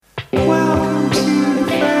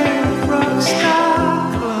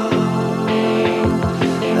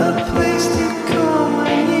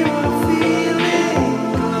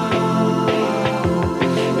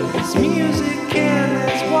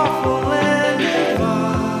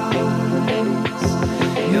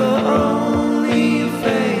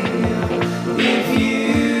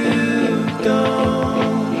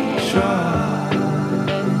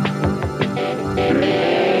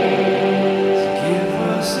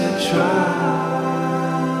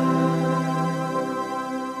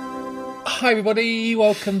Hi everybody,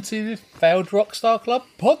 welcome to the Failed Rockstar Club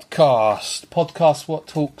podcast what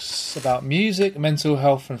talks about music, mental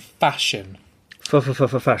health and fashion. For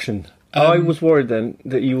fashion. I was worried then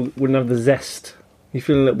that you wouldn't have the zest. You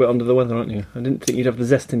feel a little bit under the weather, aren't you? I didn't think you'd have the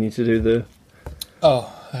zest in you to do the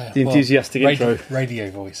enthusiastic intro.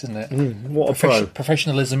 Radio voice, isn't it? What a pro.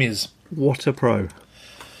 Professionalism is. What a pro.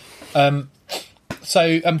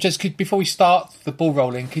 Just before we start the ball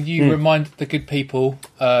rolling, can you remind the good people,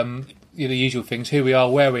 the usual things, who we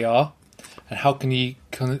are, where we are, and how can you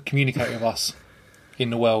communicate with us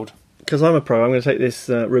in the world? Because I'm a pro, I'm going to take this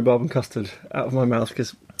rhubarb and custard out of my mouth,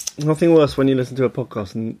 because nothing worse when you listen to a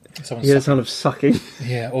podcast and you hear the sound of sucking.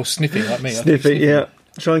 Yeah, or sniffing like me. Sniffing, yeah.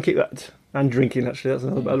 Try and keep that. And drinking, actually, that's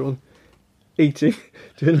another bad one. Eating.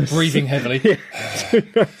 Breathing heavily. Yeah,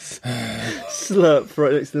 doing a slurp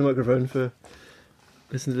right next to the microphone for...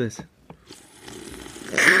 Listen to this.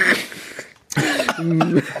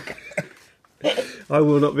 I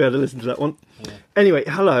will not be able to listen to that one. Yeah. Anyway,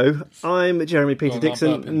 hello. I'm Jeremy Peter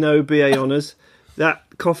Dixon. No BA honours. That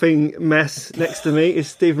coughing mess next to me is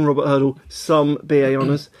Stephen Robert Hurdle. Some BA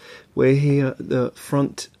honours. We're here at the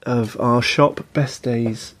front of our shop, Best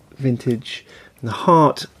Days Vintage, in the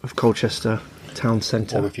heart of Colchester town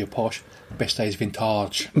centre. Or if you're posh, Best Days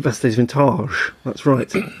Vintage. Best Days Vintage. That's right.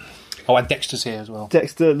 Oh, and Dexter's here as well.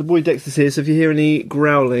 Dexter, the boy Dexter's here, so if you hear any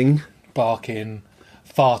growling... Barking,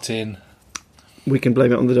 farting... We can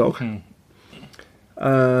blame it on the dog.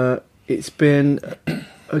 It's been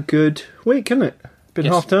a good week, hasn't it? Been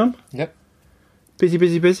half term. Yep.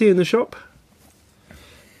 Busy in the shop.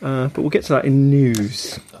 But we'll get to that in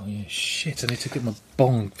news. Oh, yeah, shit, I need to get my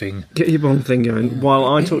bong thing. Get your bong thing going,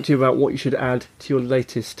 while I talk to you about what you should add to your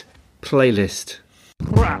latest playlist.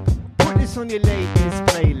 Crap. Put this on your latest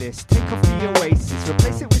playlist. Take off the Oasis,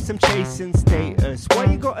 replace it with some chasing status. Why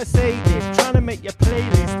you gotta say this? Trying to make your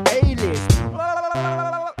playlist A-list.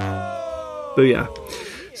 Booyah.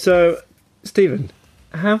 So, Stephen,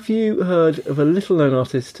 have you heard of a little-known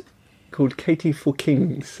artist called Katie Four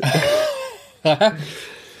Kings?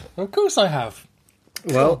 Of course I have.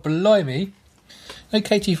 Well, blimey. No,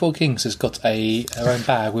 Katie Four Kings has got her own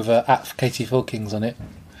bag with a at Katie Four Kings on it.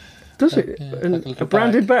 Does it? Like a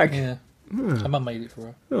branded bag? Yeah. Her mum made it for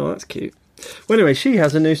her. Oh, that's cute. Well, anyway, she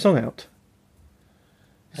has a new song out.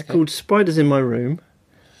 It's called Spiders in My Room,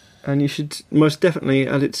 and you should most definitely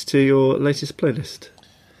add it to your latest playlist.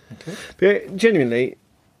 Okay. But genuinely,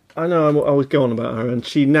 I know I always go on about her, and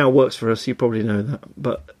she now works for us, you probably know that.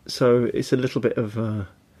 But so it's a little bit of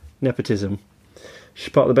nepotism. She's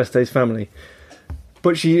part of the Best Days family.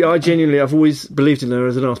 But I've always believed in her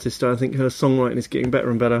as an artist. I think her songwriting is getting better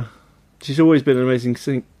and better. She's always been an amazing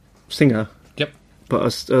singer. Yep. But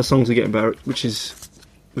her songs are getting better, which is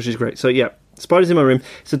great. So yeah, Spiders in My Room.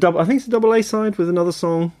 I think it's a double A side with another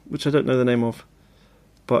song, which I don't know the name of.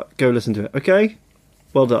 But go listen to it. Okay?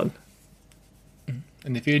 Well done.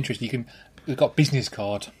 And if you're interested, we've got a business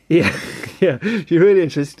card. Yeah, yeah. If you're really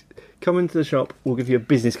interested, come into the shop. We'll give you a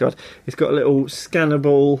business card. It's got a little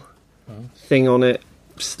scannable thing on it.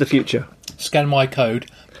 It's the future. Scan my code,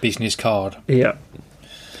 business card. Yeah.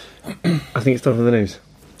 I think it's time for the news.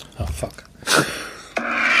 Oh, fuck.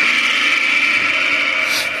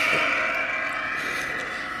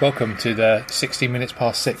 Welcome to the 16 minutes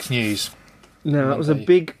past 6 news. Now, that was a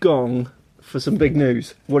big gong for some big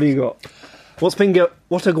news. What do you got?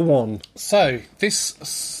 What a go on? So, this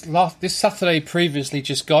Saturday previously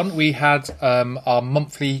just gone, we had our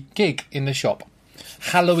monthly gig in the shop.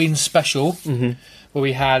 Halloween special, where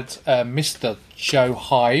we had Mr. Joe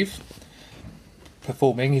Hive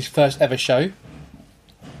performing his first ever show.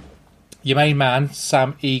 Your main man,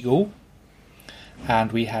 Sam Eagle.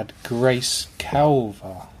 And we had Grace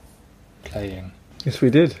Calver playing. Yes,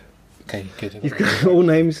 we did. Okay, good. You've got all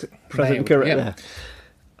names present and correct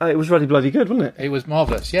there. It was really bloody good, wasn't it? It was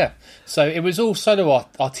marvellous, yeah. So it was all solo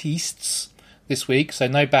artists this week, so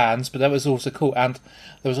no bands, but that was also cool. And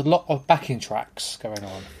there was a lot of backing tracks going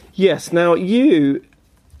on. Yes, now you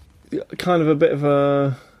kind of a bit of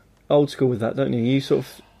a old school with that, don't you? You sort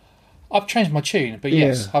of... I've changed my tune, but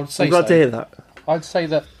yes, I would say so. I'm glad to hear that. I'd say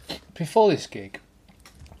that before this gig,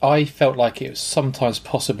 I felt like it was sometimes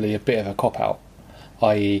possibly a bit of a cop-out,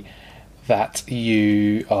 i.e. that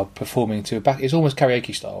you are performing to a back... It's almost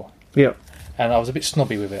karaoke style. Yeah. And I was a bit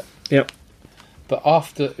snobby with it. Yeah. But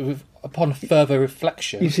upon further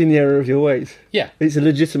reflection... You've seen the error of your ways. Yeah. It's a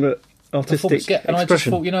legitimate artistic expression. And I just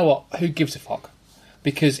thought, you know what? Who gives a fuck?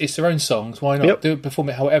 Because it's their own songs. Why not perform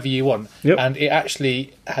it however you want? Yep. And it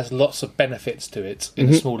actually has lots of benefits to it in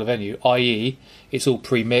a smaller venue, i.e. it's all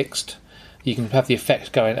pre-mixed. You can have the effects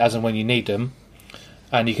going as and when you need them.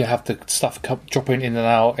 and you can have the stuff dropping in and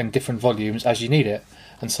out in different volumes as you need it.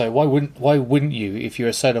 And so why wouldn't you, if you're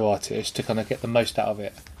a solo artist, to kind of get the most out of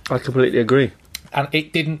it? I completely agree. And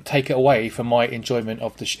it didn't take it away from my enjoyment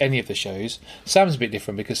of any of the shows. Sam's a bit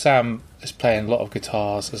different because Sam is playing a lot of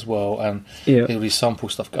guitars as well, and there'll be sample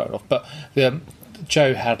stuff going off. But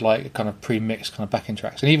Joe had like a kind of pre-mixed kind of backing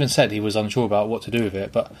tracks, and he even said he was unsure about what to do with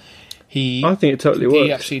it. But I think it totally works.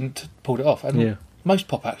 He actually pulled it off, and most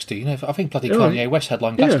pop acts do. I think bloody Kanye West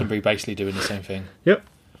headlined Glastonbury basically doing the same thing. Yep,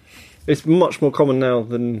 it's much more common now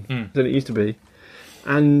than it used to be.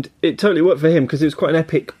 And it totally worked for him because it was quite an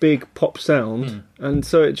epic, big pop sound, and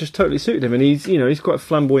so it just totally suited him. And he's quite a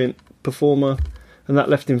flamboyant performer, and that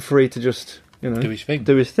left him free to just do his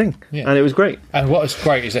thing. Yeah. And it was great. And what was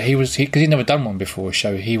great is that because he'd never done one before a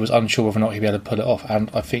show, he was unsure whether or not he'd be able to pull it off. And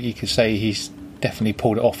I think you could say he's definitely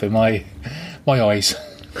pulled it off in my eyes.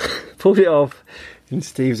 Pulled it off in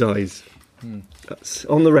Steve's eyes. That's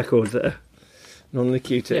on the record there. On the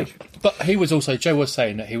QT. Yeah. But Joe was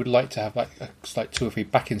saying that he would like to have like 2 or 3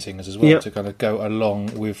 backing singers as well to kind of go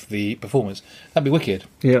along with the performance. That'd be wicked.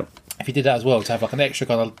 Yeah. If he did that as well, to have like an extra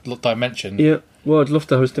kind of dimension. Yeah. Well, I'd love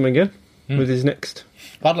to host him again with his next.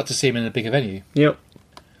 I'd like to see him in a bigger venue. Yeah.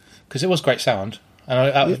 Because it was great sound.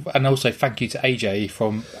 And also thank you to AJ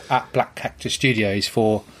from at Black Cactus Studios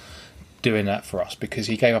for doing that for us, because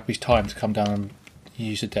he gave up his time to come down and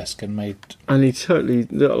use the desk and made. And he totally,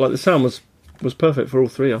 like, the sound was perfect for all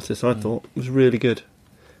 3 artists. I thought it was really good,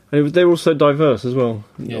 and they were all so diverse as well.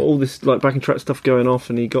 Yeah. All this like backing track stuff going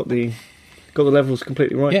off, and he got the levels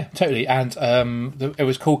completely right. Yeah, totally. And it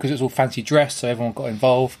was cool because it was all fancy dress, so everyone got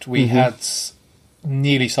involved. We had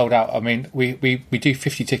nearly sold out. I mean, we do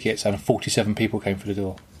 50 tickets, and 47 people came through the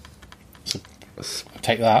door. So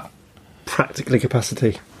take that. Practically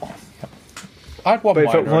capacity. I had one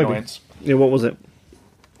minor annoyance. Yeah, what was it?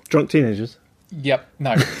 Drunk teenagers. Yep,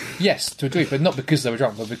 no. Yes, to a degree, but not because they were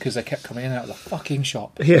drunk, but because they kept coming in and out of the fucking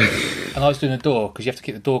shop. Yeah. And I was doing a door, because you have to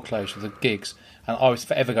keep the door closed for the gigs, and I was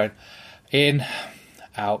forever going, in,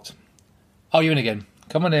 out. Oh, you're in again.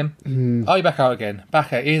 Come on in. Oh, you're back out again.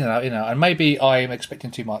 Back out, in and out, in and out. And maybe I'm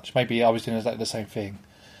expecting too much. Maybe I was doing exactly the same thing.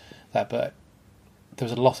 But there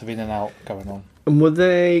was a lot of in and out going on. And were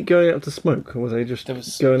they going out to smoke, or were they just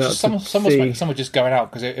going out some were just going out,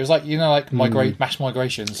 because it was like, mass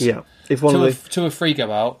migrations. Yeah. If 2 or 3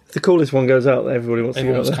 go out. If the coolest one goes out, everybody wants to go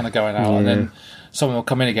out. Everyone's kind of going out, and then someone will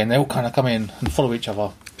come in again. They all kind of come in and follow each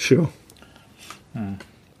other. Sure.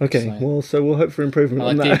 Okay, so we'll hope for improvement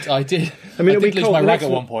on that. I did. I mean, I did lose my rag at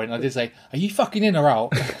one point. I did say, "Are you fucking in or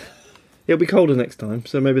out?" It'll be colder next time,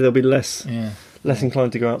 so maybe they'll be less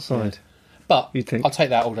inclined to go outside. Yeah. But I'll take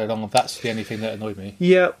that all day long if that's the only thing that annoyed me.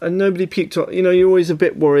 Yeah, and nobody puked on. You're always a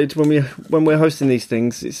bit worried when we're hosting these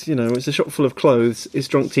things. It's it's a shop full of clothes. It's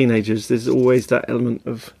drunk teenagers. There's always that element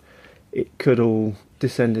of it could all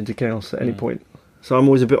descend into chaos at any point. So I'm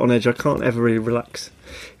always a bit on edge. I can't ever really relax.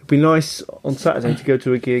 It'd be nice on Saturday to go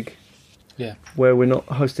to a gig where we're not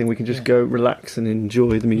hosting. We can just go relax and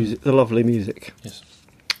enjoy the music, the lovely music. Yes.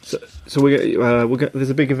 So there's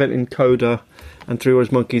a big event in Coda and Three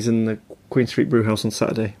Wise Monkeys in the Queen Street Brewhouse on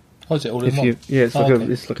Saturday. Oh, is it all in one? Yeah,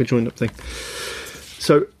 it's like a joined up thing.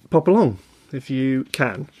 So pop along if you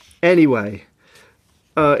can. Anyway,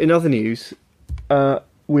 in other news,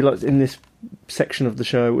 in this section of the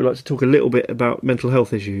show, we like to talk a little bit about mental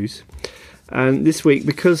health issues. And this week,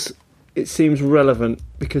 because it seems relevant,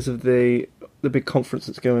 because of the big conference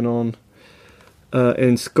that's going on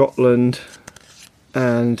in Scotland,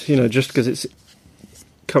 and just because it's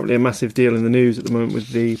currently a massive deal in the news at the moment with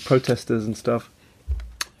the protesters and stuff,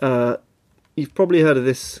 you've probably heard of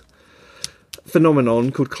this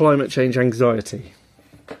phenomenon called climate change anxiety,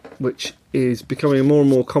 which is becoming a more and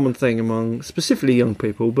more common thing among specifically young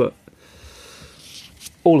people, but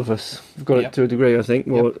all of us have got it to a degree, I think.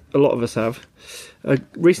 Well, a lot of us have. A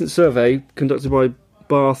recent survey conducted by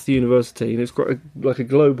Bath University, and it's quite a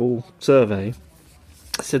global survey,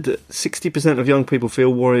 said that 60% of young people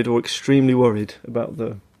feel worried or extremely worried about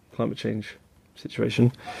the climate change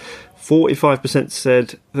situation. 45%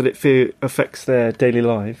 said that it affects their daily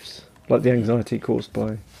lives, like the anxiety caused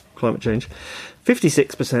by climate change.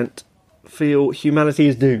 56% feel humanity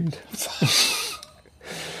is doomed.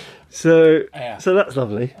 So that's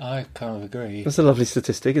lovely. I kind of agree. That's a lovely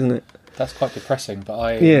statistic, isn't it? That's quite depressing, but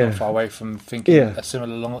I'm not far away from thinking a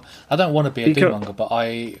similar I don't want to be a doom-monger, but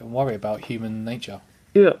I worry about human nature.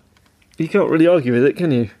 Yeah. You can't really argue with it,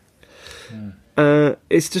 can you?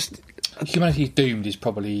 It's just... Humanity doomed is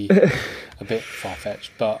probably a bit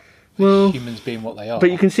far-fetched, but humans being what they are.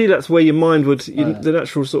 But you can see that's where your mind would... the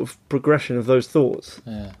natural sort of progression of those thoughts.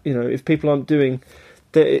 Yeah. If people aren't doing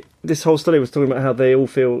this whole study was talking about how they all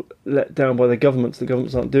feel let down by their governments. The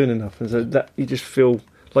governments aren't doing enough, and so that you just feel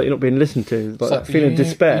like you're not being listened to, like that feeling of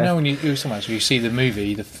despair. You know, when you sometimes you see the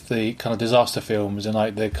movie, the kind of disaster films, and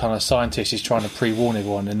like the kind of scientist is trying to pre-warn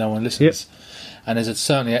everyone, and no one listens. And there's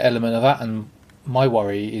certainly an element of that. And my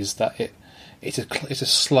worry is that it's a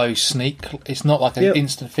slow sneak. It's not like an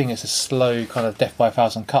instant thing. It's a slow kind of death by a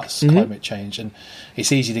thousand cuts climate change, and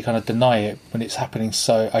it's easy to kind of deny it when it's happening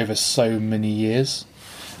over so many years.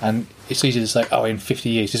 And it's easy to say, oh, in 50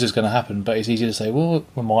 years this is going to happen, but it's easy to say, well,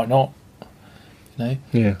 we might not. You know?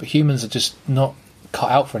 Yeah. But humans are just not cut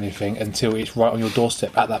out for anything until it's right on your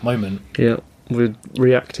doorstep at that moment. Yeah, we're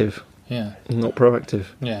reactive. Yeah. Not proactive.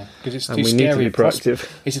 Yeah, because it's and too we scary. Need to be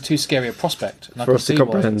proactive. It's a too scary a prospect. And for us to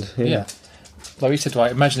comprehend. Yeah. Like we said,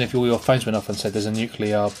 right, imagine if all your phones went off and said there's a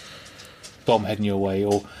nuclear bomb heading your way,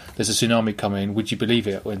 or there's a tsunami coming. Would you believe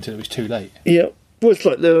it until it was too late? Yeah. Well, it's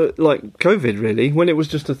like COVID, really. When it was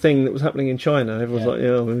just a thing that was happening in China, everyone's like,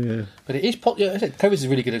 yeah. But it is. COVID is a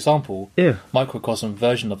really good example. Yeah. Microcosm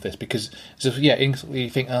version of this, because you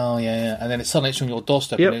think, and then it's suddenly it's on your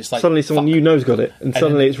doorstep, and it's like suddenly someone you know's got it, and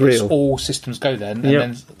suddenly it's real. All systems go then,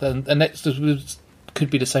 and then the next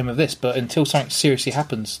could be the same with this. But until something seriously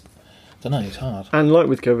happens, I don't know. It's hard. And like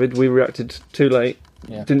with COVID, we reacted too late.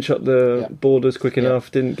 Yeah. Didn't shut the borders quick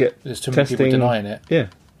enough. Didn't get There's too testing. many people denying it. Yeah.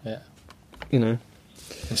 Yeah. You know.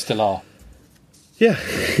 And still are. Yeah,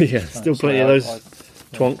 still plenty of those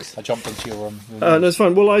twonks. I jumped into your no, it's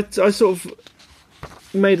fine. Well, I sort of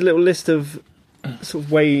made a little list of sort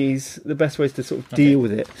of ways, the best ways to sort of deal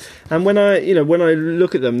with it. And when I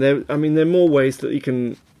look at them, there are more ways that you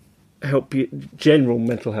can help general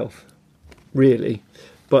mental health, really.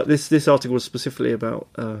 But this article was specifically about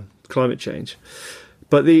climate change.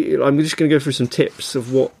 But I'm just going to go through some tips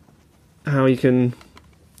of how you can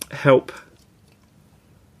help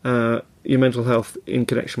your mental health in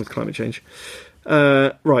connection with climate change.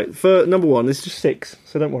 Right, for number one, this is just 6,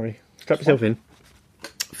 so don't worry. Strap yourself in.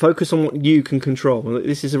 Focus on what you can control.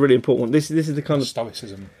 This is a really important one. This is the kind of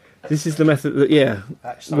stoicism. This is the method that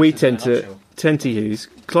we tend to use.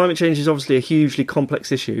 Climate change is obviously a hugely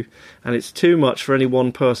complex issue, and it's too much for any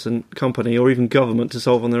one person, company, or even government to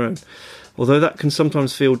solve on their own. Although that can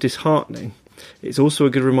sometimes feel disheartening, it's also a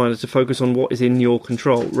good reminder to focus on what is in your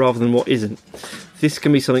control rather than what isn't. This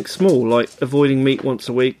can be something small, like avoiding meat once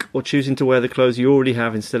a week, or choosing to wear the clothes you already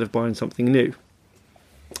have instead of buying something new.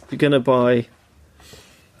 If you're going to buy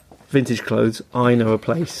vintage clothes, I know a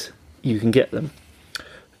place you can get them.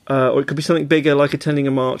 Or it could be something bigger, like attending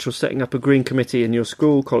a march or setting up a green committee in your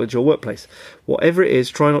school, college or workplace. Whatever it is,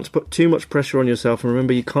 try not to put too much pressure on yourself, and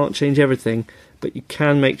remember you can't change everything, but you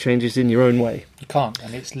can make changes in your own way. You can't,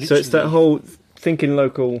 and it's literally... So it's that whole thinking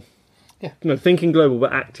local... Yeah. No, thinking global,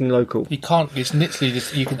 but acting local. You can't... It's literally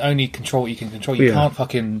just... You can only control what you can control. You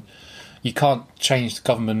can't You can't change the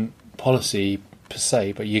government policy per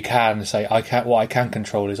se, but you can say, what I can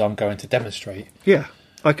control is I'm going to demonstrate. Yeah.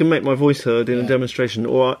 I can make my voice heard in a demonstration,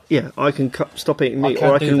 or I can stop eating meat,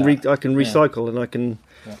 or I can recycle, and I can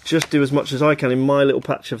just do as much as I can in my little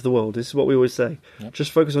patch of the world. This is what we always say. Yep.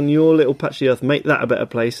 Just focus on your little patch of the earth, make that a better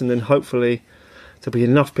place, and then hopefully there'll be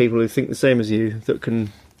enough people who think the same as you that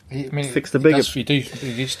can fix the bigger. You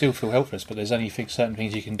do still feel helpless, but there's only certain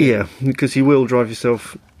things you can do. Yeah, because you will drive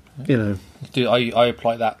yourself. I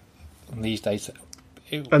apply that these days.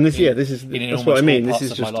 This is what I mean. This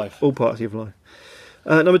is just all parts of your life.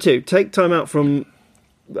 Number 2, take time out from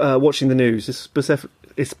watching the news,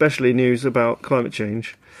 especially news about climate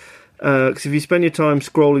change. Because if you spend your time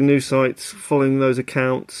scrolling news sites, following those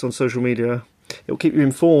accounts on social media, it will keep you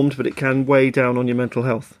informed, but it can weigh down on your mental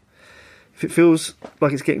health. If it feels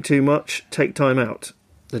like it's getting too much, take time out.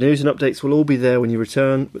 The news and updates will all be there when you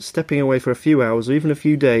return, but stepping away for a few hours or even a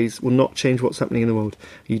few days will not change what's happening in the world.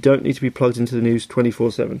 You don't need to be plugged into the news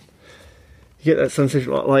 24/7. You get that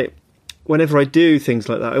sensation like... Whenever I do things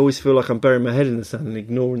like that, I always feel like I'm burying my head in the sand and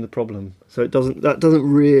ignoring the problem. So that doesn't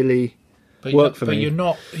really work for me.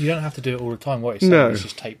 But you don't have to do it all the time. What it's saying is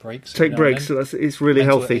just take breaks. Take breaks. So it's really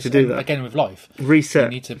healthy to do that. Again, with life, reset. You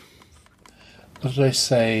need to. What do they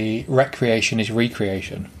say? Recreation is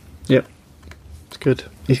recreation. Yep, it's good.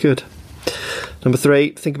 He's good. Number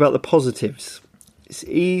 3, think about the positives. It's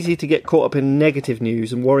easy to get caught up in negative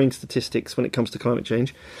news and worrying statistics when it comes to climate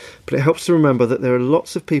change, but it helps to remember that there are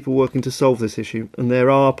lots of people working to solve this issue, and there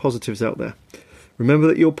are positives out there. Remember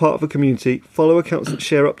that you're part of a community. Follow accounts that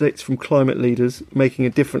share updates from climate leaders making a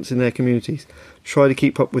difference in their communities. Try to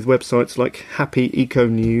keep up with websites like Happy Eco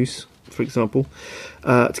News, for example,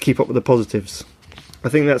 to keep up with the positives. I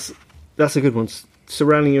think that's a good one.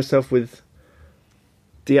 Surrounding yourself with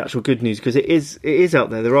the actual good news, because it is out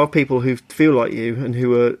there. There are people who feel like you and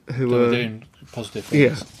who are doing positive things.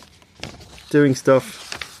 Yeah, doing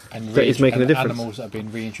stuff and that is making a difference. Animals that have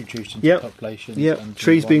been reintroduced into populations. Yeah,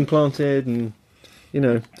 trees being planted, and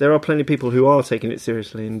there are plenty of people who are taking it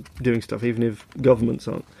seriously and doing stuff, even if governments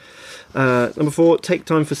aren't. Number 4, take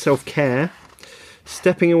time for self-care.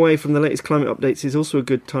 Stepping away from the latest climate updates is also a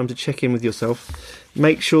good time to check in with yourself.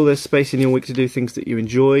 Make sure there's space in your week to do things that you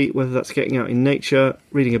enjoy, whether that's getting out in nature,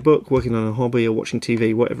 reading a book, working on a hobby, or watching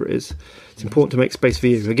TV, whatever it is. It's important to make space for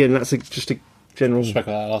you. Again, that's just a general... We spoke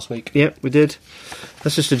about that last week. Yeah, we did.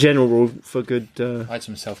 That's just a general rule for good... I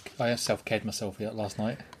self-cared myself last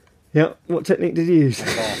night. Yeah, what technique did you use? The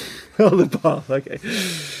bath. Oh, the bath, okay.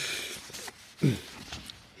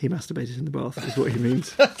 He masturbated in the bath, is what he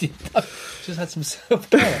means. Just had some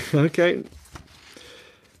self-care. Okay.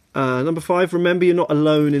 Number 5, remember you're not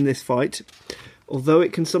alone in this fight. Although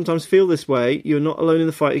it can sometimes feel this way, you're not alone in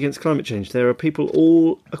the fight against climate change. There are people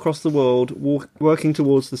all across the world working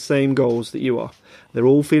towards the same goals that you are. They're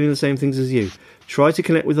all feeling the same things as you. Try to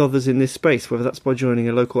connect with others in this space, whether that's by joining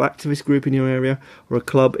a local activist group in your area, or a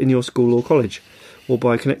club in your school or college, or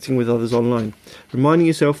by connecting with others online. Reminding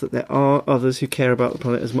yourself that there are others who care about the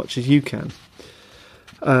planet as much as you can.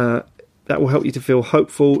 That will help you to feel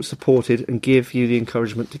hopeful, supported, and give you the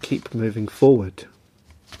encouragement to keep moving forward.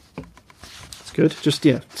 It's good. Just,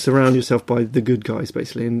 surround yourself by the good guys,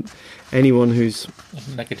 basically, and anyone who's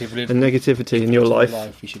negativity in your life,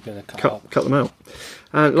 you should be able to cut them out.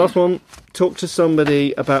 And last one, talk to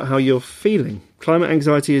somebody about how you're feeling. Climate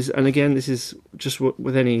anxiety is, and again, this is just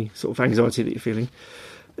with any sort of anxiety that you're feeling,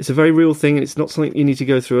 it's a very real thing, and it's not something you need to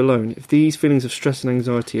go through alone. If these feelings of stress and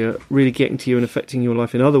anxiety are really getting to you and affecting your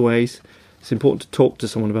life in other ways, it's important to talk to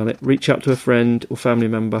someone about it. Reach out to a friend or family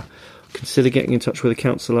member. Consider getting in touch with a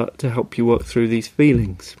counsellor to help you work through these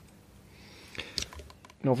feelings.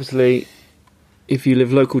 And obviously, if you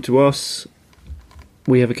live local to us,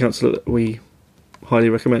 we have a counsellor that we highly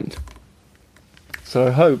recommend.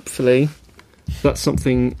 So hopefully that's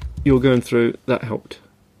something you're going through that helped.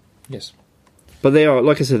 Yes. But they are,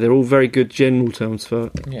 like I said, they're all very good general terms for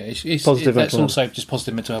positive. That's also just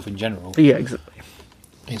positive mental health in general. Yeah, exactly.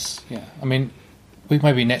 I mean,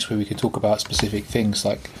 maybe next week we can talk about specific things,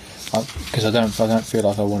 like because I don't feel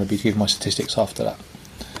like I want to be giving my statistics after that.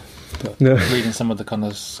 But reading some of the kind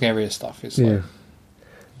of scarier stuff is like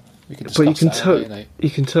we can discuss. But you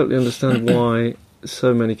can totally understand why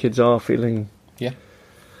so many kids are feeling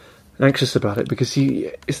anxious about it, because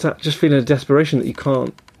it's that just feeling of desperation that you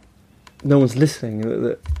can't. No one's listening.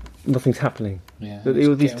 That nothing's happening. Yeah,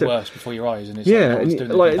 it's getting worse before your eyes. And it's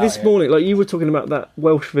like this morning, like you were talking about that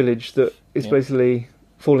Welsh village that is basically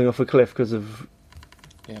falling off a cliff because of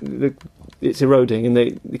it's eroding, and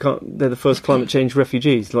they can't. They're the first climate change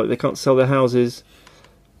refugees. Like they can't sell their houses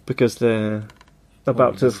because they're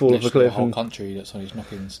about to fall off a cliff. The whole country that's on its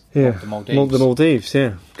knockings. Yeah, the Maldives. The Maldives.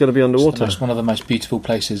 Yeah, going to be underwater. It's one of the most beautiful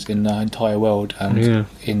places in the entire world,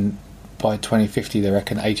 and by 2050, they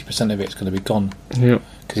reckon 80% of it's going to be gone. Yeah,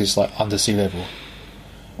 because it's like under sea level.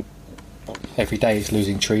 Every day it's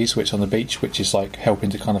losing trees, which on the beach, which is like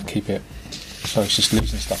helping to kind of keep it. So it's just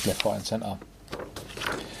losing stuff left, right, and centre.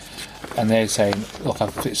 And they're saying, look,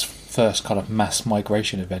 it's first kind of mass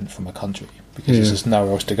migration event from a country because there's just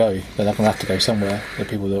nowhere else to go. They're not going to have to go somewhere. The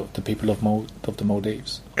people of the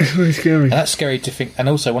Maldives. It's really scary. And that's scary to think. And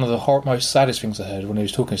also, one of the most saddest things I heard when he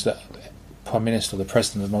was talking to the Prime Minister, the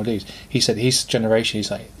President of the Maldives, he said his generation,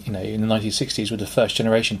 he's like, in the 1960s, were the first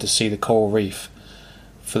generation to see the coral reef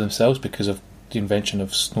for themselves because of the invention of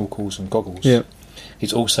snorkels and goggles. Yeah.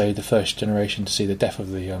 He's also the first generation to see the death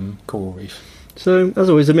of the coral reef. So, as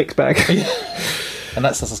always, a mixed bag. And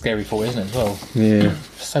that's a scary thought, isn't it, as well? Yeah.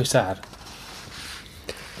 So sad.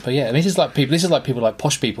 But yeah, this is like people like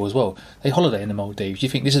posh people as well. They holiday in the Maldives. Do you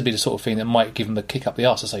think this would be the sort of thing that might give them the kick up the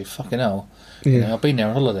arse to say, fucking hell, I've been there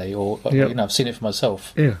on holiday, or I've seen it for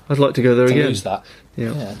myself. Yeah, I'd like to go there again. To lose that.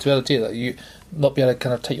 Yeah, to be able to do that, you not be able to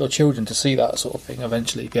kind of take your children to see that sort of thing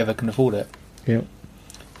eventually, if you ever can afford it. Yeah.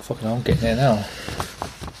 Fucking hell, I'm getting there now.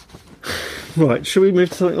 Right, shall we move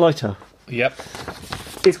to something lighter? Yep.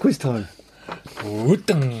 It's quiz time. You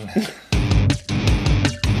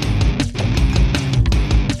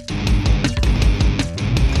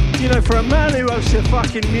know, for a man who hosts a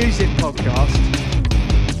fucking music podcast,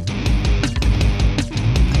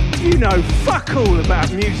 you know fuck all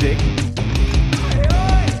about music.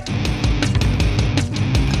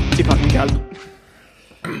 If I can go.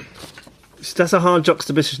 That's a hard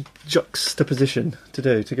juxtaposition to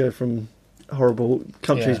do, to go from horrible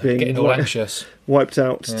countries being all anxious, wiped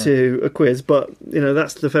out to a quiz, but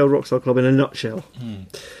that's the Failed Rockstar Club in a nutshell.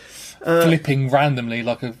 flipping randomly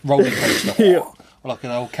like a roller coaster, Yeah. or like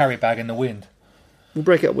an old carry bag in the wind. We'll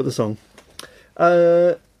break it up with a song.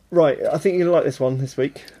 Right, I think you're going to like this one this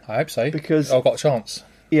week. I hope so, Because- I've got a chance.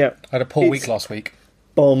 Yeah, I had a poor It's- week last week.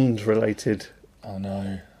 Bond related. Oh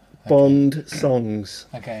no. Bond songs.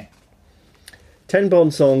 Okay. 10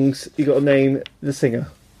 Bond songs, you got to name the singer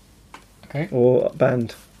Okay. or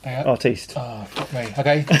band, Yeah. artiste. Oh, fuck me.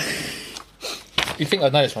 Okay. You think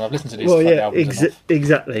I'd know this one? I've listened to these Well, fucking yeah, albums enough.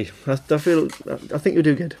 exactly. I think you'll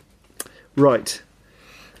do good. Right,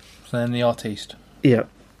 So then the artiste. yeah.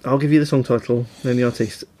 I'll give you the song title, then the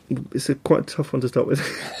artiste. It's a quite tough one to start with.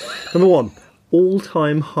 Number 1, All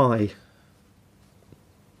Time High.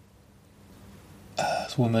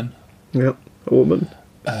 That's a woman. Yeah, a woman.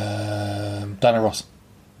 Diana Ross.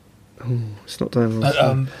 It's not Diana Ross.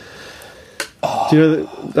 Oh, Do you know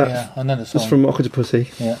that yeah, I know the song. that's from Octopussy?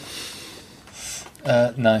 Yeah.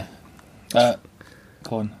 No.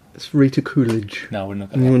 Go on. It's Rita Coolidge. No, we're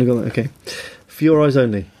not You going want to go that? Okay. For Your Eyes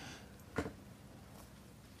Only.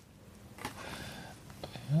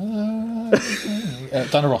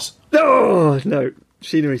 Diana Ross. Oh, no.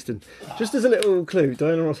 Sheena Easton. Just as a little clue,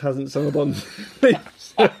 Diana Ross hasn't sung a Bond.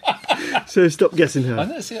 so stop guessing I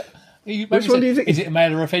her. know. See, Which one do you think- Is it a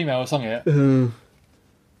male or a female song? It.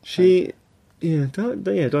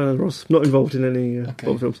 Diana Ross. Not involved in any Okay.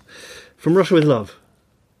 Bond films. From Russia with Love.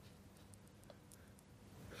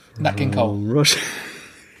 Nat King Cole. Russia.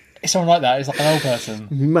 It's someone like that. It's like an old person.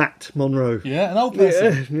 Matt Monroe. Yeah, an old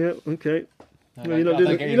person. Yeah, okay. No, Well, you're not I doing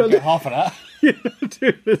don't it- get you're you not get half of that. You're not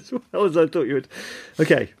doing as well as I thought you would.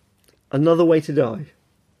 Okay. Another Way to Die.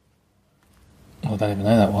 Oh, I don't even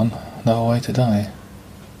know that one. No Way to Die.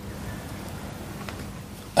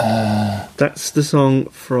 That's the song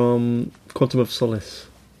from Quantum of Solace.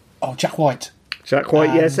 Oh, Jack White. Jack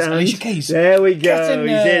White, yes, and Alicia Keys. there we Get go. in He's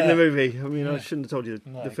there. in the movie. I mean, I Yeah. shouldn't have told you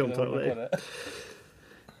No, the film good, title I've there. got it.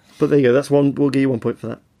 But there you go. That's one. We'll give you 1 point for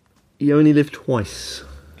that. You only live twice.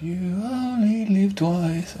 You only live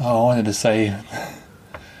twice. Oh, I wanted to say.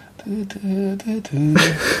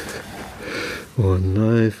 One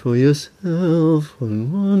life for yourself,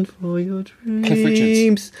 one for your dreams. Cliff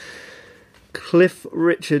Richards. Cliff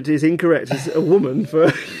Richard is incorrect. It's a woman for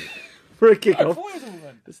for a kickoff.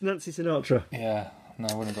 It's Nancy Sinatra. Yeah, no,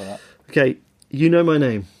 I wouldn't have got Okay, You Know My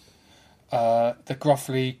Name. that. The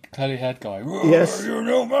gruffly, curly-haired guy. Yes. You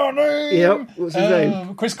know my name. Yep. What's his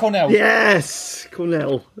name? Chris Cornell. Yes,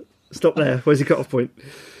 Cornell. Stop there. Where's your cut-off point?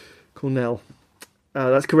 Cornell.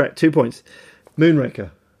 That's correct. 2 points.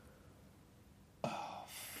 Moonraker.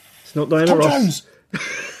 It's not Diana Tom Ross. Jones.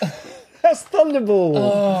 That's Thunderball.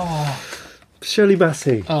 Oh, Shirley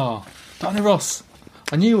Bassey. Diana Ross.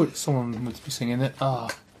 I knew someone would be singing it. Oh,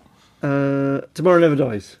 Tomorrow Never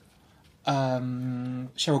Dies.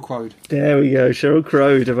 Cheryl Crow. There we go. Cheryl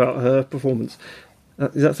crowed about her performance.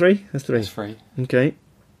 Is that 3? That's 3. That's free. Okay.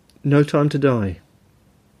 No Time to Die.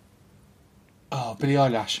 Oh, Billie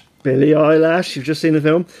Eilish. Billie Eilish. You've just seen the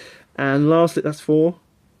film. And lastly, that's 4.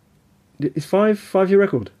 Is 5 your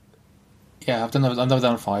record? Yeah, I've never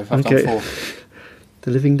done 5. I've Okay. done 4.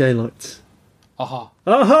 The Living Daylights. Aha.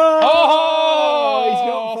 Aha! Oh, He's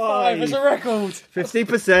got 5. It's a record.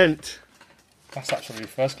 50%. That's actually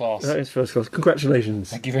first class. That is first class. Congratulations.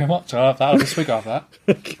 Thank you very much. I'll have that. I'll just swig off that.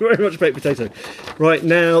 Thank you very much, Baked Potato. Right,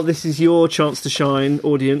 now this is your chance to shine,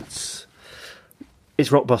 audience. It's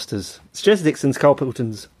Rockbusters. It's Jesse Dixon's, Carl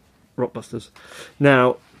Pilkington's Rockbusters.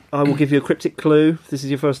 Now, I will give you a cryptic clue if this is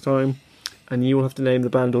your first time, and you will have to name the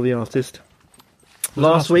band or the artist.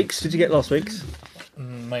 Last week's, did you get last week's?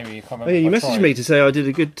 Maybe you can't Oh, remember. yeah, you if I messaged tried. me to say I did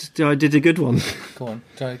a good one. Go on,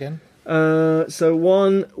 try again. So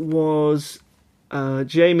one was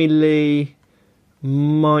Jamie Lee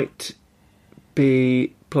might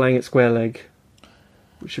be playing at Square Leg,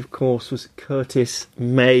 which of course was Curtis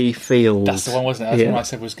Mayfield. That's the one, wasn't it? That's Yeah. the one I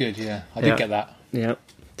said was good. Yeah, I did Yeah. get that. Yeah.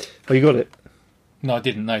 Oh, you got it? No, I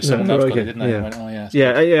didn't. No, someone No, else got okay, it, didn't they? yeah. I went, oh yeah. it's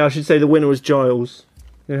Yeah, I should say the winner was Giles.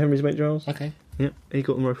 You know Henry's mate Giles? good. Okay. Yeah, he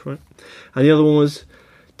got them both right. And the other one was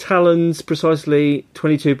talons, precisely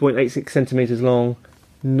 22.86 centimetres long,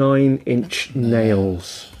 9-inch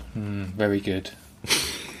nails. Very good.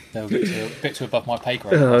 They were a bit too above my pay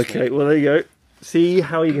grade. Okay, well there you go. See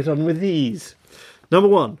how you get on with these. Number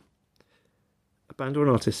 1, a band or an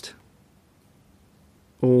artist,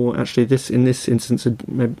 or actually, in this instance, a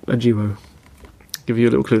duo. Give you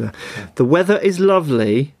a little clue there. Yeah. The weather is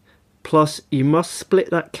lovely. Plus, you must split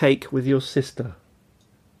that cake with your sister.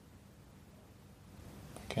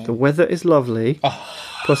 Okay. The weather is lovely.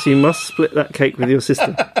 Plus, you must split that cake with your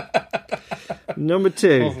sister. Number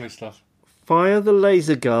 2, Lovely stuff. fire the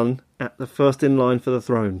laser gun at the first in line for the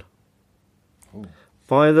throne. Ooh.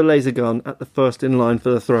 Fire the laser gun at the first in line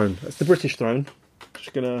for the throne. That's the British throne.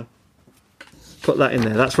 Just going to put that in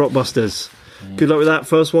there. That's Rockbusters. Good luck with that.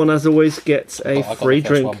 First one, as always, gets a free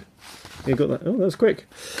drink. One. You got that? Oh, that was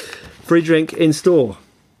quick. Free drink in store.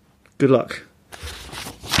 Good luck.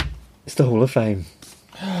 It's the Hall of Fame.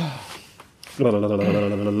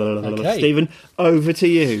 Okay. Stephen, over to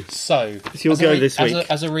you. So, It's your go this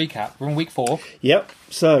week. As a recap, we're on week 4. Yep.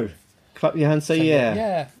 So, clap your hands, say yeah.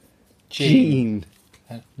 Yeah. Gene.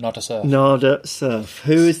 Nada Surf. Nada Surf.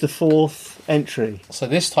 Who is the 4th entry? So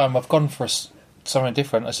this time I've gone for something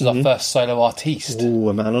different. This is our first solo artiste. Ooh,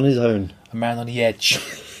 a man on his own. A man on the edge.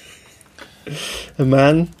 A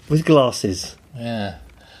man with glasses. Yeah.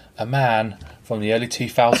 A man from the early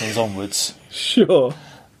 2000s onwards. Sure.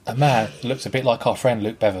 A man who looks a bit like our friend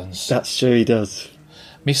Luke Bevans. That's true, he does.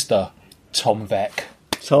 Mr. Tom Veck.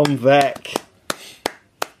 Tom Veck.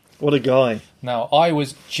 What a guy. Now, I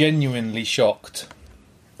was genuinely shocked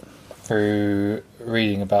through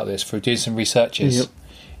reading about this, through doing some researches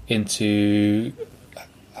into...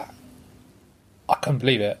 I couldn't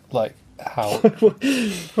believe it. Like, how...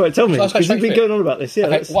 Right, tell me, because you've been going on about this.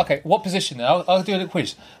 Yeah, okay, what position... I'll do a little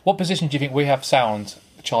quiz. What position do you think We Have Sound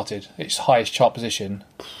charted? Its highest chart position?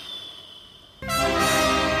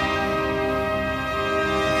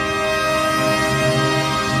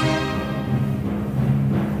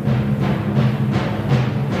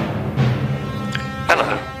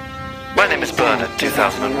 Hello, my name is Bernard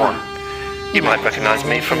 2001. You might recognise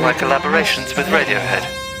me from my collaborations with Radiohead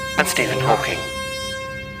and Stephen Hawking.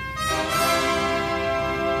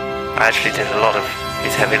 I actually did a lot of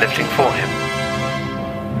his heavy lifting for him.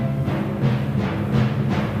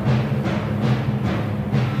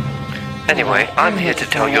 Anyway, I'm here to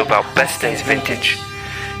tell you about Best Days Vintage.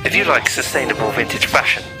 If you like sustainable vintage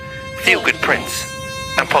fashion, feel-good prints,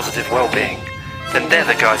 and positive well-being, then they're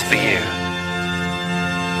the guys for you.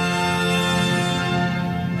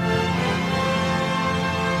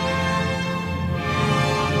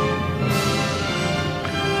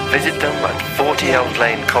 Visit them at 40 Eld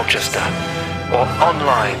Lane, Colchester, or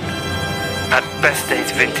online at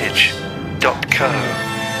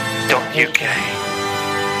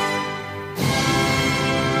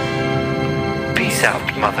bestdaysvintage.co.uk. Peace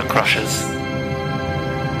out, Mother Crushers.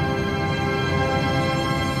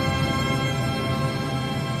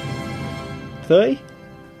 $30?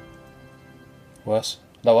 Worse.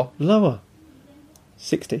 Lower. Lower.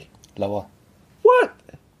 60. Lower. What?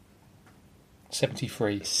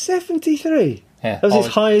 73. 73? Yeah. That was his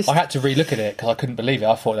highest... I had to relook at it because I couldn't believe it.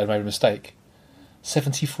 I thought they'd made a mistake.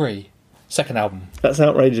 73. Second album. That's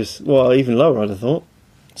outrageous. Well, even lower, I'd have thought.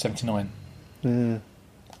 79. Yeah.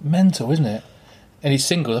 Mental, isn't it? And his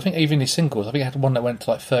singles, I think even his singles, I think he had one that went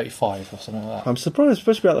to like 35 or something like that. I'm surprised,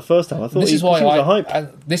 especially about the first time. I thought this he is why was a hype.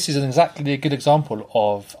 this is exactly a good example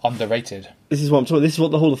of underrated. This is what I'm talking. This is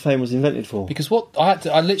what the Hall of Fame was invented for. Because what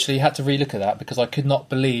I literally had to relook at that because I could not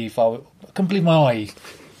believe I couldn't believe my eye.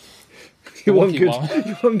 You want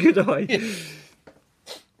good eye.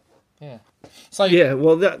 Yeah. So yeah.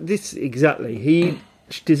 Well, this exactly. He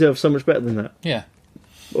deserves so much better than that. Yeah.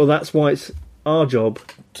 Well, that's why it's our job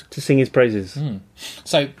to sing his praises.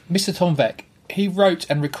 So, Mr. Tom Veck, he wrote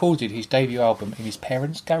and recorded his debut album in his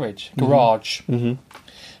parents' garage.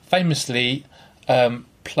 Famously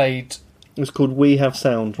played... It was called We Have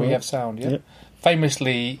Sound, right? We Have Sound, yeah. Yep.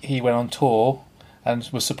 Famously, he went on tour and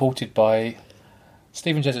was supported by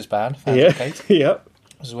Stephen Jezett's band, Fans Kate. Yep.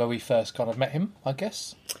 This is where we first kind of met him, I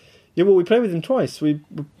guess. Yeah, well, we played with him twice.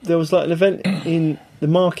 There was like an event in the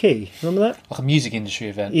Marquee. Remember that? Like a music industry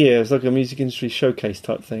event. Yeah, it was like a music industry showcase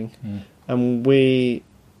type thing. And we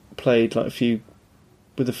played like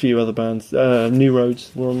with a few other bands. New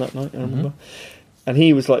Roads were on that night, I remember. And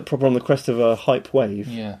he was like proper on the crest of a hype wave.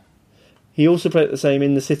 Yeah. He also played at the same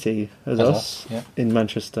in the city as us yeah. in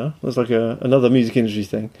Manchester. It was like another music industry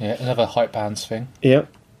thing. Yeah, another hype bands thing. Yeah.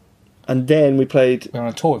 And then we played... We were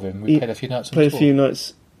on a tour with him. We played a few nights on played tour. a few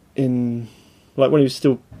nights in... Like when he was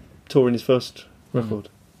still touring his first record.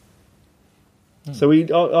 So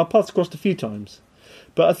our paths crossed a few times.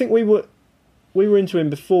 But I think we were into him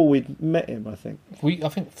before we'd met him, I think. I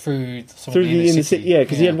think through some Through of the Inner City. Yeah,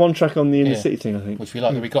 because he had one track on the Inner City thing, I think. Which we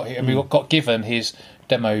liked. We got given his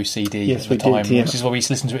demo CD at the we time, did, yeah. which is where we used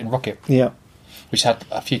to listen to it in Rocket. Yeah. Which had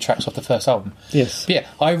a few tracks off the first album. Yes. But yeah,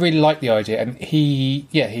 I really liked the idea, and he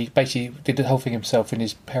basically did the whole thing himself in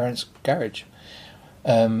his parents' garage.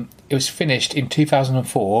 It was finished in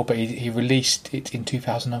 2004, but he released it in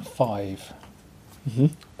 2005.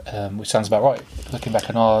 Which sounds about right, looking back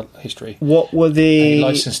on our history. What were And he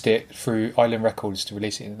licensed it through Island Records to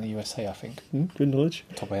release it in the USA, I think. Good knowledge.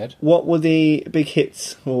 Top of my head. What were the big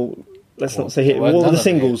hits or let's not say hit. What were the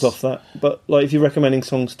singles off that? But like, if you're recommending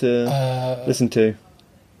songs to listen to,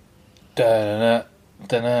 yeah.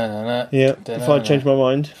 If I Change My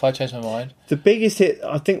Mind, the biggest hit,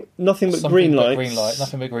 I think, Nothing But Green Lights.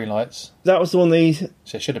 Nothing But Green Lights. That was the one they. So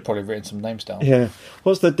I should have probably written some names down. Yeah.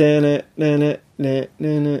 What's the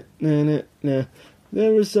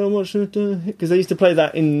there was so much because they used to play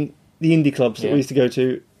that in the indie clubs that we used to go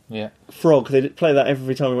to. Yeah. Frog. They did play that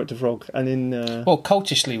every time we went to Frog, and in well,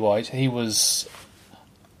 culturally wise, he was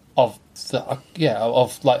of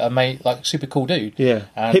like a mate, like super cool dude. Yeah.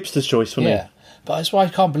 And hipster's choice for me. Yeah. But that's why I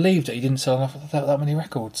can't believe that he didn't sell that many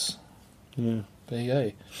records. Yeah. There you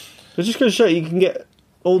go. It's just going to show you can get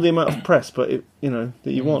all the amount of press, but that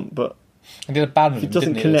you want, but and did a band with him,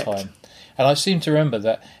 doesn't didn't connect. He, at the time? And I seem to remember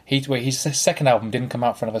that his second album didn't come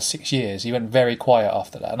out for another 6 years. He went very quiet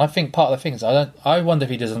after that. And I think part of the thing is I wonder if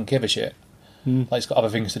he doesn't give a shit. Like he's got other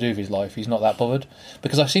things to do with his life. He's not that bothered.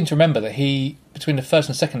 Because I seem to remember that between the first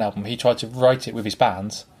and second album, he tried to write it with his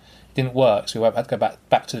bands. It didn't work, so he had to go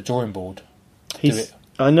back to the drawing board.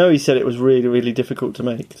 I know he said it was really, really difficult to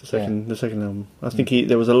make the second album. I think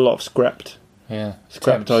there was a lot of scrapped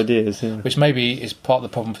ideas. Yeah. Which maybe is part of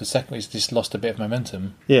the problem for the second. He's just lost a bit of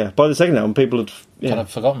momentum. Yeah, by the second album, people had kind of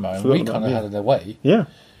forgotten about him. We kind of had it their way. Yeah.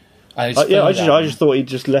 And I just thought he'd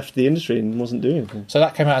just left the industry and wasn't doing anything. So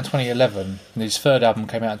that came out in 2011, and his third album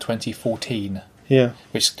came out in 2014. Yeah,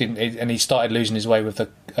 which didn't, and he started losing his way with the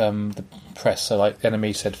press. So, like, the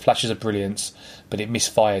Enemy said, flashes of brilliance, but it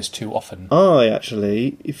misfires too often.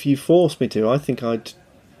 Actually, if you forced me to, I think I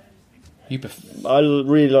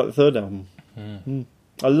really like the third album.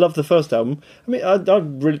 I love the first album. I mean, I'm a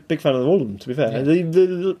really big fan of all of them. To be fair,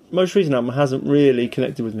 the most recent album hasn't really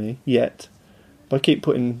connected with me yet, but I keep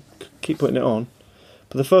putting it on.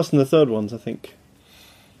 But the first and the third ones, I think.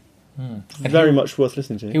 Very much worth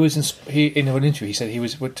listening to. He was in an interview. He said he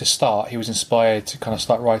was inspired to kind of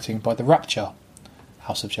start writing by the Rapture,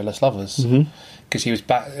 House of Jealous Lovers, because he was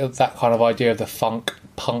back that kind of idea of the funk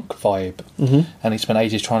punk vibe, and he spent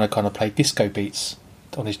ages trying to kind of play disco beats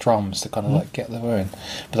on his drums to kind of like get the in.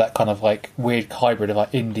 But that kind of like weird hybrid of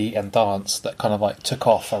like indie and dance that kind of like took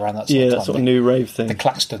off around that sort of time. That sort of new rave thing. The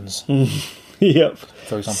Claxtons, yep,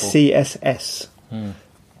 for example, CSS.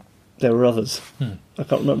 There were others. I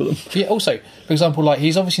can't remember them. Yeah. Also, for example, like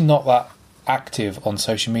he's obviously not that active on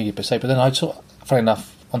social media per se, but then I saw, funny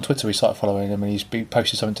enough, on Twitter we started following him, and he's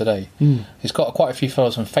posted something today. He's got quite a few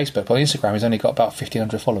followers on Facebook, but on Instagram he's only got about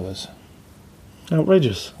 1,500 followers.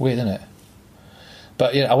 Outrageous. Weird, isn't it?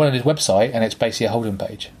 But I went on his website, and it's basically a holding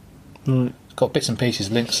page. Right. It's got bits and pieces,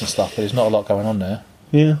 links and stuff, but there's not a lot going on there.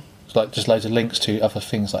 Yeah. It's like just loads of links to other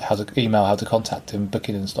things, like how to contact him,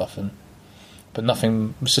 booking and stuff, but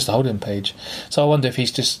nothing. It's just a holding page. So I wonder if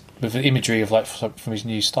he's just with the imagery of like from his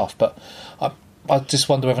new stuff. But I just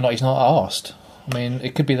wonder whether or not he's not asked. I mean,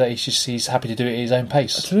 it could be that he's happy to do it at his own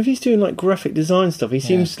pace. I don't know if he's doing like graphic design stuff. He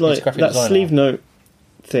seems like that sleeve note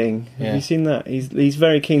thing. Have you seen that? He's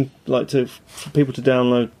very keen for people to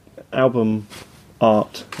download album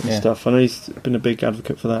art and stuff. I know he's been a big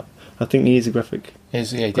advocate for that. I think he is a graphic. He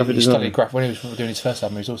studied when he was doing his first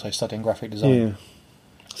album. He was also studying graphic design. Yeah.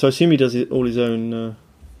 So I assume he does all his own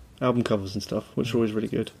album covers and stuff, which are always really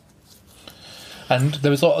good. And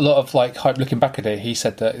there was a lot of like hype looking back at it. He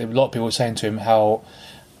said that a lot of people were saying to him how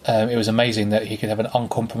it was amazing that he could have an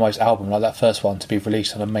uncompromised album like that first one to be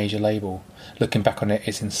released on a major label. Looking back on it,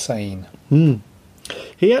 it's insane.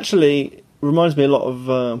 He actually reminds me a lot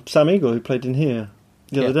of Sam Eagle, who played in here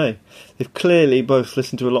the other day. They've clearly both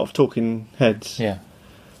listened to a lot of Talking Heads,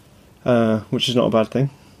 which is not a bad thing.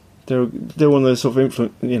 They're one of those sort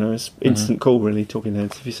of it's instant call really. Talking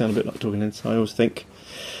Heads. If you sound a bit like Talking Heads, I always think.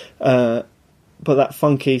 But that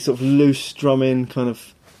funky sort of loose drumming kind of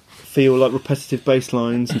feel, like repetitive bass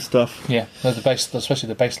lines and stuff. Yeah, the bass, especially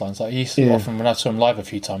the bass lines. Like he used to often, when I saw him live a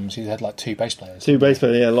few times, he had like two bass players.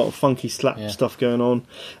 A lot of funky slap stuff going on,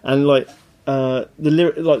 and like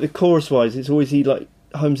the chorus wise, it's always he like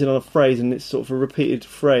homes in on a phrase, and it's sort of a repeated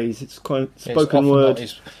phrase. It's quite spoken word.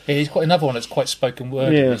 He's got another one that's quite spoken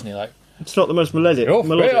word, isn't he? Like it's not the most melodic,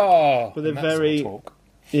 but they're very.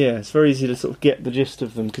 It's very easy to sort of get the gist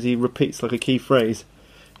of them because he repeats like a key phrase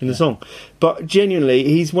in the song. But genuinely,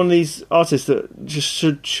 he's one of these artists that just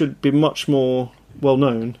should be much more well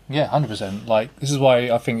known. Yeah, 100%. Like this is why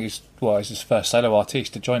I think he's his first solo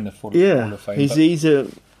artist to join the Hall of Fame. He's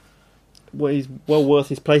well worth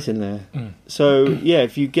his place in there. So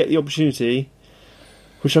if you get the opportunity,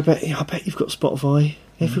 which I bet you've got Spotify.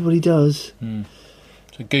 Everybody does.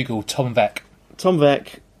 So Google Tom Veck. Tom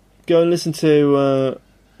Veck. Go and listen to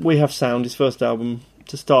We Have Sound, his first album,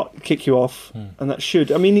 to kick you off. And that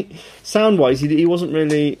should. I mean, sound wise, he wasn't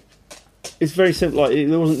really it's very simple. Like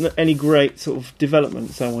there wasn't any great sort of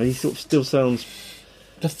development somewhere. He sort of still sounds.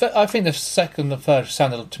 I think the second and third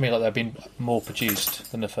sounded to me like they've been more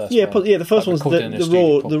produced than the first. Yeah, one. the first Like one's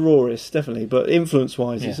the rawest, definitely. But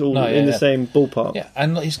influence-wise, it's all in the same ballpark. Yeah,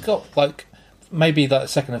 and he's got like maybe that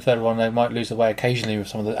second and third one they might lose their way occasionally with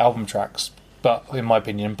some of the album tracks, but in my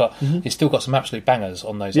opinion, he's still got some absolute bangers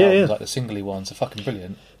on those albums, like the singly ones are fucking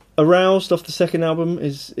brilliant. Aroused off the second album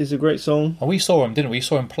is a great song. And we saw him, didn't we? We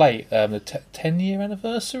saw him play the 10-year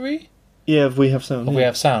anniversary. Yeah, We Have Sound. We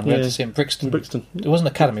Have Sound. We had to see him in Brixton. It wasn't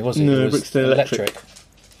Academy, was it? No, it was Brixton Electric.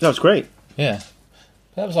 That was great. Yeah,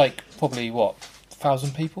 that was probably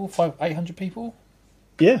 1,000 people, 800 people.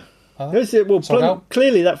 Yeah. Well,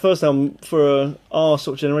 clearly that first album for our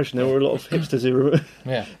sort of generation, there were a lot of hipsters who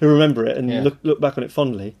remember it and look back on it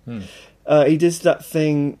fondly. He does that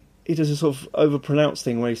thing. He does a sort of overpronounced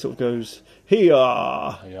thing where he sort of goes, "Here,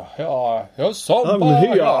 I'm here.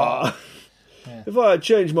 If I had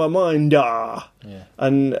changed my mind,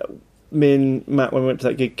 And me and Matt, when we went to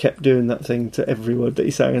that gig, kept doing that thing to every word that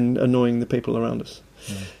he sang and annoying the people around us.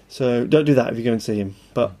 So don't do that if you go and see him.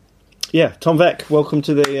 But yeah, Tom Veck, welcome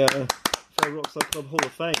to the Fair Rockstar Club Hall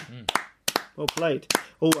of Fame. Well played.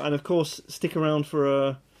 Oh, and of course, stick around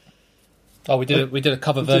for we did a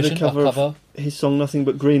cover version. Of his song "Nothing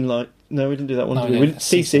But Green Light." No, we didn't do that one.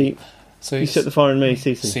 CC. So You Set the Fire in Me,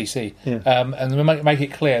 CC. CC. Yeah. And we make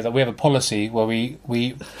it clear that we have a policy where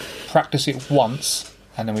we practice it once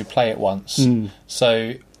and then we play it once.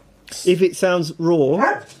 So if it sounds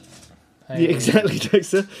raw, exactly,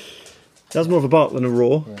 Dexter. That's more of a bark than a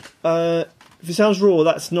raw. Yeah. If it sounds raw,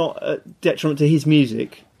 that's not a detriment to his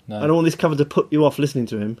music. No. I don't want this cover to put you off listening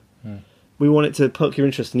to him. We want it to perk your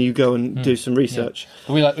interest and you go and do some research.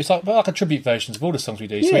 Yeah. It's like a tribute versions of all the songs we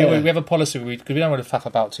do. So we have a policy because we don't want to faff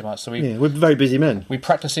about too much. So we're very busy men. We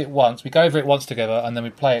practice it once, we go over it once together, and then we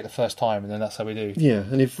play it the first time, and then that's how we do. Yeah,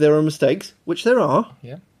 and if there are mistakes, which there are,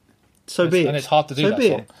 so be it. And it's hard to do that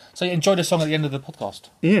song. So you enjoy the song at the end of the podcast.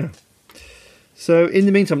 Yeah. So in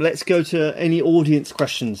the meantime, let's go to any audience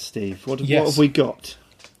questions, Steve. What have we got?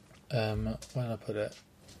 Where did I put it?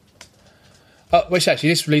 Which actually,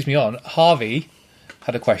 this leads me on. Harvey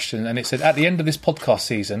had a question, and it said, at the end of this podcast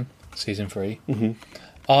season 3,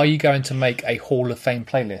 are you going to make a Hall of Fame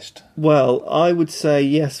playlist? Well, I would say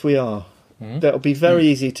yes, we are. That'll be very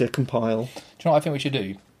easy to compile. Do you know what I think we should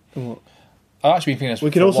do? What? I've actually been thinking this.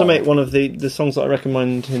 We could also make one of the songs that I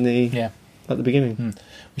recommend in at the beginning.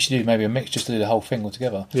 We should do maybe a mix just to do the whole thing all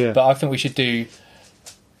together. Yeah. But I think we should do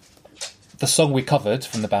the song we covered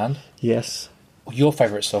from the band. Yes. Your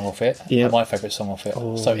favourite song off it, and my favourite song off it.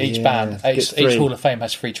 So each band, each Hall of Fame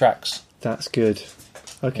has 3 tracks. That's good.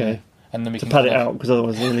 Okay. Yeah. And then we to can pad it out, because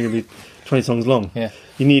otherwise it's only going to be 20 songs long. Yeah.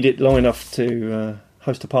 You need it long enough to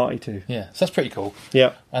host a party to. Yeah, so that's pretty cool.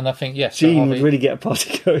 Yeah. And I think, yes. Gene would really get a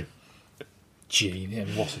party going. Gene,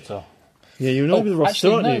 Rossiter. Yeah, you know with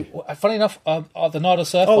Rossiter, aren't you? Funny enough, the Nada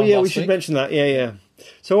Surf one we should mention that. Yeah.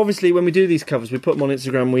 So obviously when we do these covers, we put them on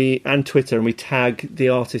Instagram and Twitter, and we tag the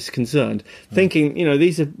artists concerned, thinking,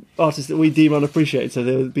 these are artists that we deem unappreciated, so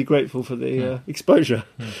they'll be grateful for the exposure.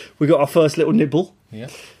 We got our first little nibble. Yeah.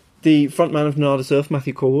 The frontman of Nada Surf,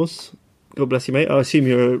 Matthew Cawes, God bless you, mate. I assume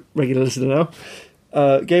you're a regular listener now.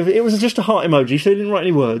 It was just a heart emoji, so he didn't write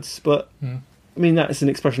any words, but I mean that's an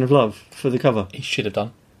expression of love for the cover. He should have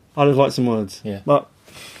done. I'd have liked some words. Yeah. But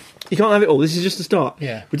you can't have it all. This is just the start.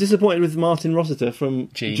 Yeah. We're disappointed with Martin Rossiter from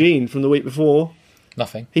Gene from the week before.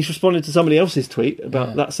 Nothing. He's responded to somebody else's tweet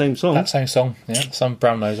about that same song. That same song, some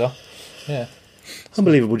brown noser. Yeah.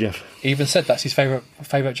 Unbelievable, Jeff. He even said that's his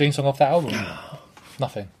favourite Gene song off that album.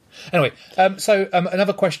 Nothing. Anyway, so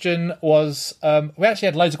another question was... we actually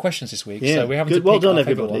had loads of questions this week, so we haven't to pick our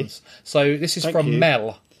favourite ones. So this is from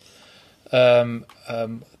Mel,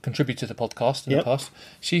 contributor to the podcast in the past.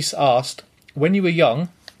 She's asked, when you were young,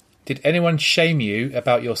 did anyone shame you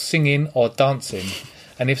about your singing or dancing?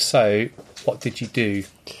 And if so, what did you do?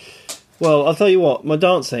 Well, I'll tell you what, my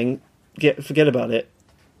dancing, forget about it.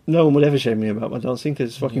 No one would ever shame me about my dancing because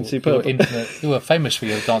it's fucking superb. You were famous for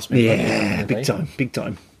your dance moves. Yeah, big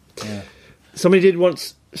time. Yeah. Somebody did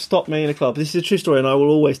once stop me in a club. This is a true story, and I will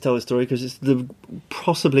always tell this story because it's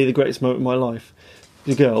possibly the greatest moment of my life.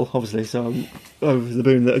 The girl, obviously, so I'm over the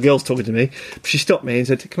moon that a girl's talking to me. But she stopped me and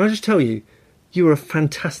said, "Can I just tell you, you were a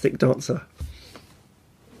fantastic dancer."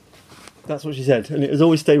 That's what she said, and it has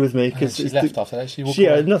always stayed with me because she left after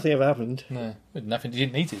that. Nothing ever happened. No, nothing. You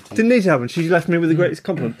didn't need it. Didn't need to happen. She left me with the greatest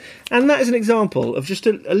compliment, and that is an example of just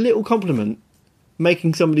a little compliment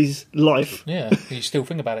making somebody's life. Yeah, you still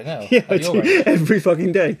think about it now. Yeah, I do, every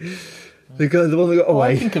fucking day. The one that got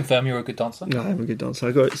away. I can confirm you're a good dancer. No, I'm a good dancer.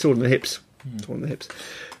 I got it sword in the hips. Torn the hips.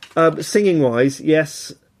 Singing wise,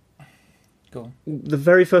 yes. Go on. The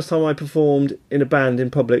very first time I performed in a band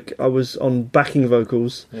in public, I was on backing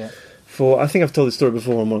vocals. Yeah. I think I've told this story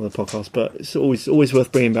before on one of the podcasts, but it's always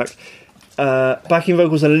worth bringing back. Backing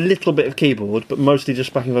vocals, a little bit of keyboard, but mostly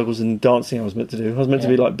just backing vocals and dancing I was meant to do. I was meant to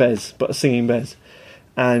be like Bez, but a singing Bez.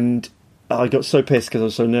 And I got so pissed because I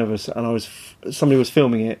was so nervous, and somebody was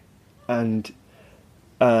filming it, and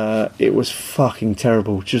it was fucking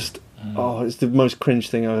terrible. Just, it's the most cringe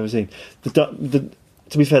thing I've ever seen.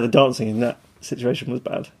 To be fair, the dancing in that situation was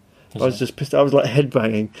bad. I was just pissed. I was like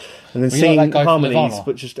headbanging and then singing harmonies,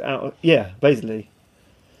 but just out. Yeah, basically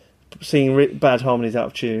singing bad harmonies out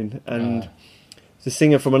of tune. And the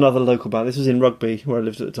singer from another local band. This was in Rugby, where I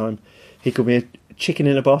lived at the time. He called me a chicken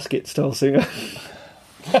in a basket style singer.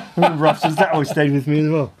 Rough, that always stayed with me as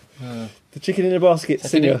well. The chicken in a basket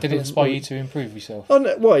singer. Did it inspire you to improve yourself? Oh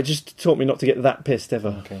no, well, it just taught me not to get that pissed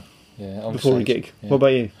ever. Okay, yeah. Before a gig. Yeah. What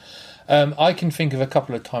about you? I can think of a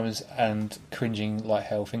couple of times and cringing like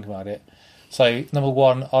hell thinking about it. So, number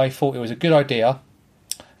one, I thought it was a good idea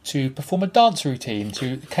to perform a dance routine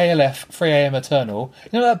to KLF 3am Eternal.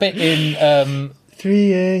 You know that bit in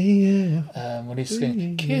 3am when he's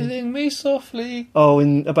singing "Killing Me Softly"? Oh,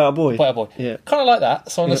 in About a Boy. About a Boy. Yeah. Kind of like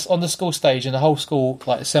that. So on the school stage, and the whole school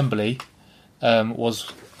assembly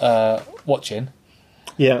was watching.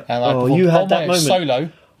 Yeah. And I you had that moment solo.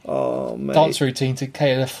 Oh, mate. Dance routine to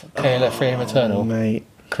KLF 3am Eternal. Mate.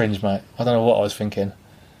 Cringe, mate. I don't know what I was thinking.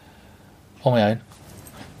 On my own.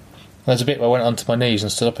 There's a bit where I went onto my knees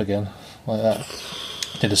and stood up again. Like that.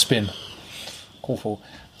 Did a spin. Awful.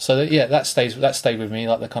 So, that stayed with me,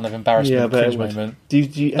 like the kind of embarrassment, cringe moment.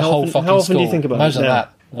 How often do you think about it? Imagine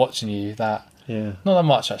that, watching you, that. Yeah. Not that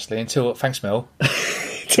much, actually, until thanks, Mel.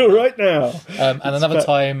 Till right now. And another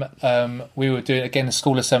time, we were doing again a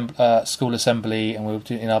school assembly, and we were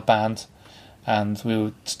doing in our band, and we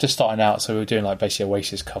were just starting out, so we were doing like basically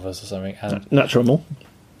Oasis covers or something. And Natural.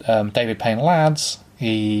 David Payne Lads,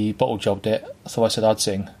 he bottle jobbed it, so I said I'd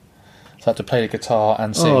sing. So I had to play the guitar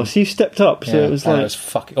and sing. Oh, so you stepped up. So it was like, it was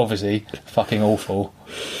fucking awful.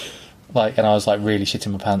 Like, and I was like really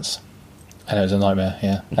shitting my pants, and it was a nightmare.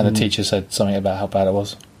 Yeah, and the teacher said something about how bad it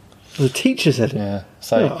was. The teacher said it? Yeah.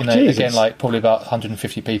 So, Jesus. Again, like probably about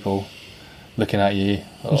 150 people looking at you.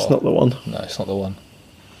 It's not the one. No, it's not the one.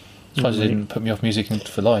 I suppose it didn't put me off music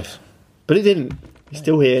for life. But it didn't. He's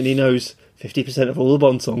still here and he knows 50% of all the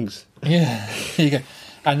Bond songs. Yeah, here you go.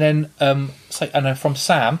 And then, from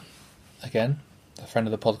Sam, again, a friend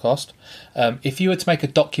of the podcast, if you were to make a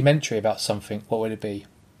documentary about something, what would it be?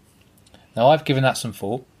 Now, I've given that some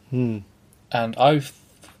thought. And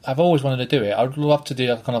I've always wanted to do it. I'd love to do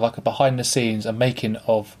kind of like a behind the scenes, a making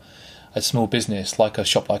of a small business like a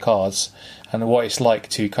shop like ours, and what it's like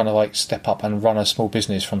to kind of like step up and run a small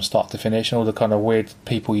business from start to finish, and all the kind of weird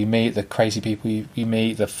people you meet, the crazy people you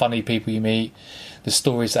meet, the funny people you meet, the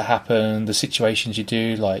stories that happen, the situations you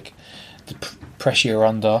do, like the pressure you're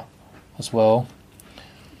under as well.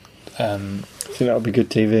 I think that would be good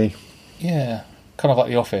TV. Yeah, kind of like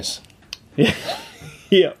The Office. Yeah.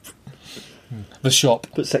 Yep. The Shop.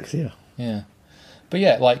 But sexier. Yeah. But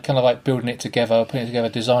yeah, like kind of like building it together, putting it together,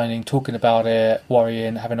 designing, talking about it,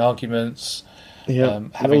 worrying, having arguments,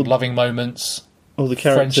 having loving moments. All the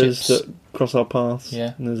characters that cross our paths.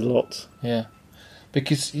 Yeah. And there's lots. Yeah.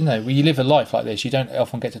 Because, when you live a life like this, you don't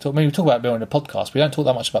often get to talk. I mean, we talk about it on a podcast, we don't talk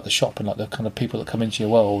that much about the shop and like the kind of people that come into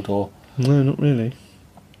your world, or... No, not really.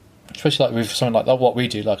 Especially like with something like what we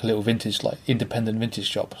do, like a little vintage, like independent vintage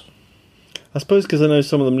shop. I suppose because I know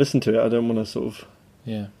some of them listen to it, I don't want to sort of...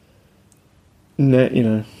 Yeah.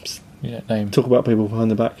 Talk about people behind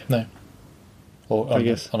the back. No. Or I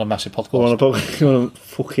guess. On a massive podcast. Or on a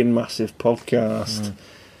fucking massive podcast.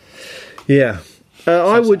 Yeah.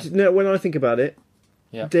 I would... when I think about it,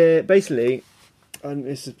 basically, and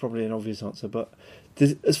this is probably an obvious answer, but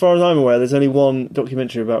as far as I'm aware, there's only one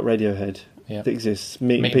documentary about Radiohead that exists,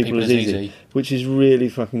 Meeting People is Easy, which is really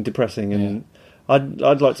fucking depressing, and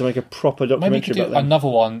I'd like to make a proper documentary Maybe you could do another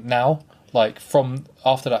one now, like from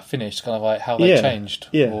after that finished, kind of like how they changed.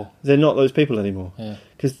 Yeah, they're not those people anymore.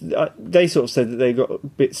 Because they sort of said that they got a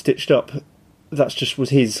bit stitched up. That just was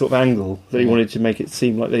his sort of angle, that he wanted to make it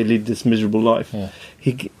seem like they lead this miserable life. Yeah.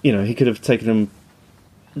 He could have taken them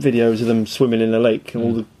videos of them swimming in a lake and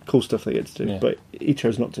all the cool stuff they get to do, but he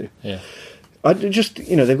chose not to. Yeah. I just,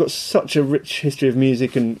 they've got such a rich history of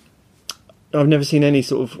music, and I've never seen any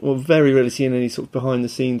sort of, or very rarely seen any sort of behind the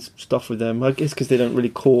scenes stuff with them. I guess because they don't really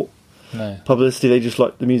court publicity, they just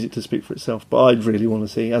like the music to speak for itself. But I'd really want to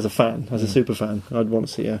see, as a fan, as a super fan, I'd want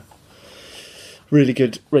to see a really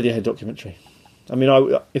good Radiohead documentary. I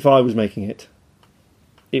mean, if I was making it,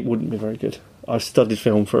 it wouldn't be very good. I studied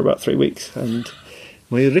film for about 3 weeks, and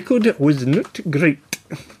my record was not great.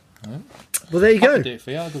 Well, there you I go. can do it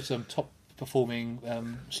for you. I've got some top performing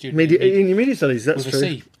student In your media studies, that's with true. a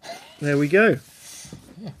C. There we go.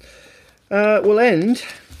 We'll end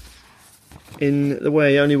in the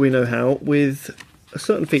way only we know how with a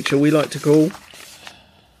certain feature we like to call.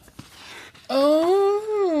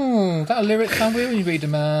 Oh, that lyric sound weird when you read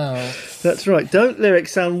them out. That's right. Don't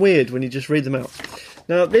lyrics sound weird when you just read them out?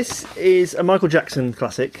 Now, this is a Michael Jackson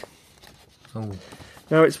classic. Oh.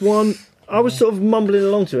 Now, it's one. I was sort of mumbling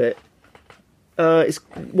along to it. It's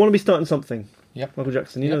 "Wanna Be Starting Something." Yep. Michael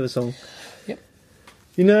Jackson. You Yep. know the song. Yep.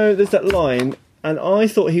 You know, there's that line, and I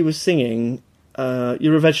thought he was singing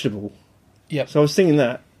 "You're a Vegetable." Yep. So I was singing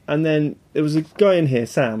that, and then there was a guy in here,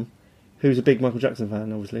 Sam, who's a big Michael Jackson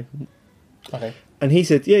fan, obviously, Okay. and he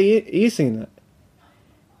said, "Yeah, he is singing that.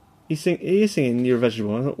 He is singing "You're a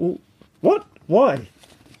Vegetable." And I thought, well, what? Why?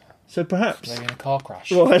 So perhaps. Maybe in a car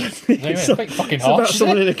crash. Well, I don't think Maybe it's, a bit fucking it's about harsh,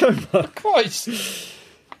 someone isn't in a coma. Christ.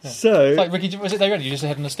 So It's like Ricky, was it they ready? You just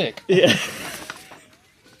head on a stick. yeah,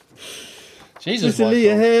 Jesus, just lay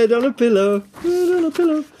your Michael. head on a pillow, head on a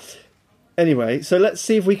pillow. Anyway, so let's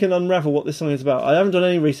see if we can unravel what this song is about. I haven't done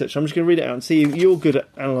any research. I'm just going to read it out and see. You're good at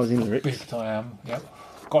analysing lyrics. Yes, I am. Yep.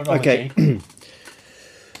 Got an Okay. okay.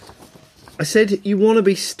 I said you want to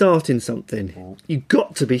be starting something. You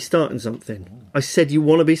got to be starting something. I said you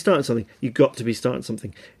want to be starting something. You got to be starting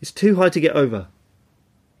something. It's too high to get over.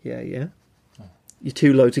 Yeah, yeah. You're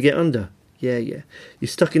too low to get under. Yeah, yeah. You're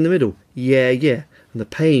stuck in the middle. Yeah, yeah. And the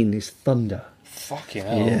pain is thunder. Fucking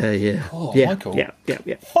hell. Yeah, yeah. Oh, yeah, Michael. yeah, yeah,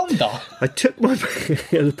 yeah. Thunder. I took my...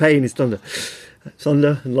 the pain is thunder.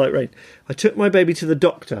 Thunder and light rain. I took my baby to the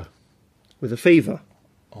doctor with a fever.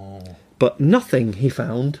 Oh. But nothing he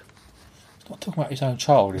found. He's not talking about his own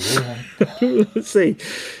child, is he? Let's see.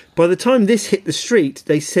 By the time this hit the street,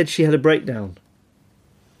 they said she had a breakdown.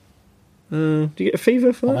 Do you get a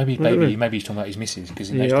fever for Or that? maybe I don't know. maybe he's talking about his missus because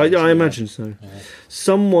he Yeah, knows. I imagine so. Yeah.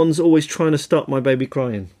 Someone's always trying to stop my baby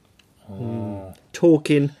crying. Oh.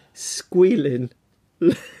 Talking, squealing,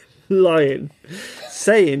 lying,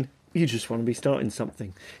 saying, you just want to be starting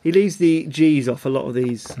something. He leaves the G's off a lot of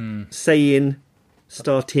these. Saying,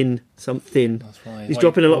 starting something. That's right. He's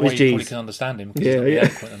dropping a lot of his You probably G's. can understand him because Yeah, he's not yeah.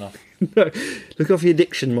 eloquent enough. No, look off your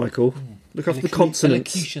diction, Michael. Look off the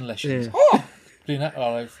consonants. Elocution lessons. Yeah. Oh! Doing that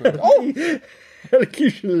all over. Oh!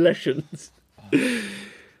 Elocution lessons.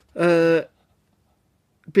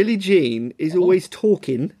 Billie Jean is always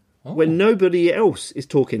talking when nobody else is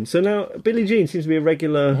talking. So now Billie Jean seems to be a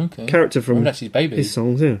regular character from Maybe that's his baby. his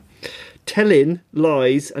songs. Yeah, telling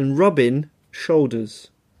lies and rubbing shoulders.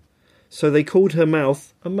 So they called her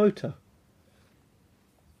mouth a motor.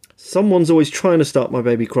 Someone's always trying to start my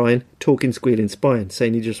baby crying, talking, squealing, spying,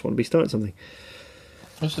 saying you just want to be starting something.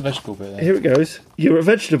 What's the vegetable bit there? Here it goes. You're a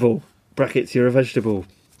vegetable. Brackets, you're a vegetable.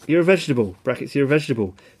 You're a vegetable. Brackets, you're a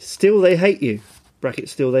vegetable. Still they hate you.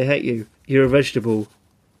 Brackets, still they hate you. You're a vegetable.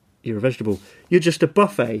 You're a vegetable. You're just a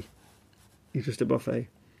buffet. You're just a buffet.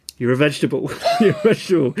 You're a vegetable. You're a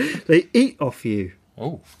vegetable. They eat off you.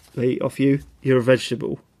 Oh. They eat off you. You're a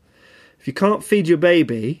vegetable. If you can't feed your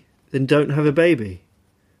baby, then don't have a baby.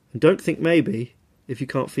 And don't think maybe if you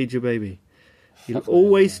can't feed your baby. You'll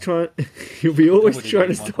always try. You'll be always Nobody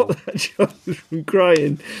trying to knows, stop that child from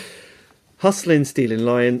crying. Hustling, stealing,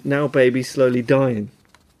 lying. Now, baby, slowly dying.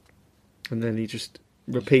 And then he just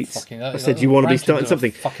repeats. Fucking- I said, "You want to be Ranting's starting a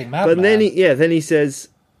something." fucking But then madman. then he says,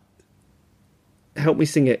 "Help me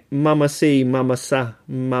sing it." Mama si, mama sa,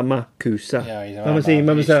 mama kusa. Yeah, he's a Mama si, madman.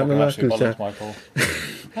 mama He's sa, fucking mama absolute kusa. bollocks, Michael.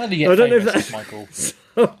 How did he get I don't know if famous, that- Michael?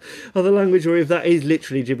 Other language, or if that is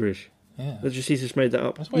literally gibberish. Yeah. He's just made that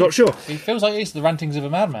up. That's what Not he- sure. It feels like it's the rantings of a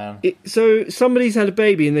madman. So somebody's had a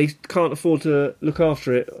baby and they can't afford to look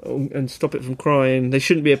after it and stop it from crying. They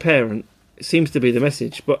shouldn't be a parent. It seems to be the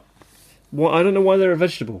message, but I don't know why they're a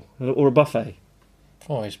vegetable or a buffet.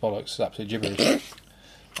 Oh, his bollocks. It's absolute gibberish.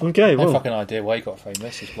 Okay, No well, fucking idea why he got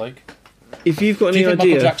famous, this bloke. if you've got Do any you think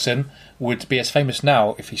idea, Michael Jackson would be as famous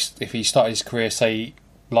now if he started his career, say,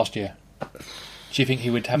 last year? Do you think he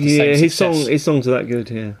would have the yeah, same his success? songs are that good.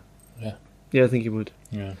 Yeah, Yeah. yeah, I think he would.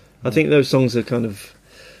 Yeah. I think those songs are kind of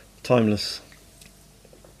timeless.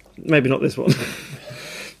 Maybe not this one.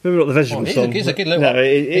 Maybe not the vegetable Well, song. it's a good little No, one.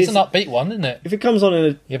 It's is. an upbeat one, isn't it? If it comes on in a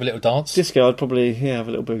You have a little dance. disco, I'd probably have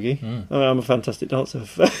a little boogie. I mean, I'm a fantastic dancer,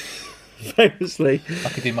 famously. I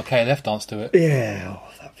could do my KLF dance to it. Yeah,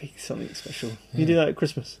 that'd be something special. You do that at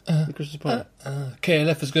Christmas, the Christmas party.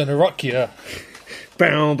 KLF is going to rock you.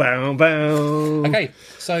 Bow, bow, bow. Okay,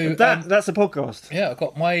 so That's a podcast. yeah, I've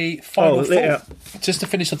got my final Oh, yeah. thought. Just to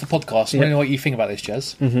finish off the podcast, I want to know what you think about this,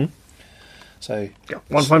 Jez. Mm-hmm. So, Yeah,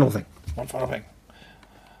 one final thing. one final thing.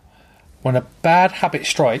 When a bad habit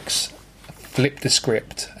strikes, flip the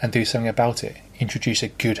script and do something about it. Introduce a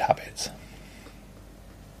good habit.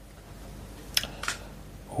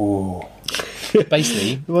 Ooh.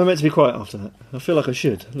 Basically, Am I meant to be quiet after that? I feel like I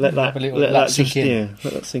should. Let Have a little- let that sink in. Yeah,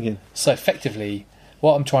 let that sink in. so effectively,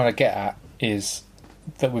 what I'm trying to get at is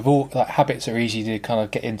that with all like habits are easy to kind of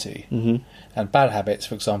get into, and bad habits,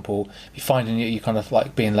 for example, if you're finding you're kind of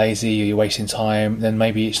like being lazy or you're wasting time, then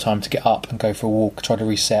maybe it's time to get up and go for a walk, try to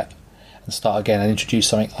reset and start again, and introduce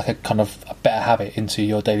something like a kind of a better habit into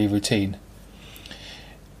your daily routine.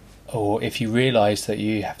 Or if you realise that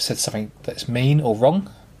you have said something that's mean or wrong,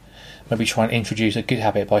 maybe try and introduce a good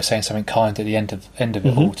habit by saying something kind at the end of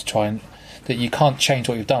it all, to try and that you can't change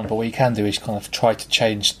what you've done, but what you can do is kind of try to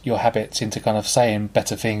change your habits into kind of saying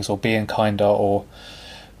better things or being kinder or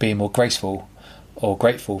being more graceful or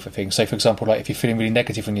grateful for things. So for example, like if you're feeling really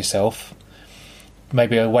negative on yourself,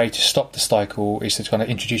 maybe a way to stop the cycle is to kind of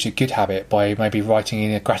introduce a good habit by maybe writing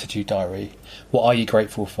in a gratitude diary. What are you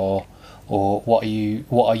grateful for? Or what are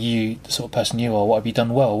you the sort of person you are? What have you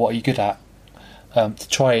done well? What are you good at? To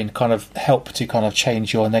try and kind of help to kind of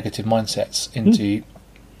change your negative mindsets into,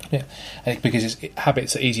 and because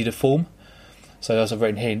habits are easy to form. So as I've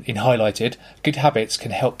written here in highlighted, good habits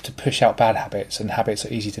can help to push out bad habits, and habits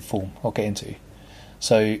are easy to form or get into.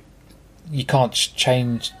 So you can't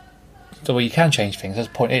change. Well, you can change things. That's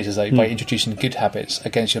the point is that by introducing good habits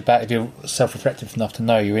against your bad, if you're self-reflective enough to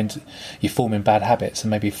know you're forming bad habits,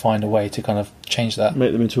 and maybe find a way to kind of change that,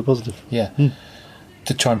 Make them into a positive. yeah,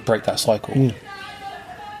 to try and break that cycle.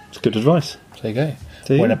 It's good advice. There you go.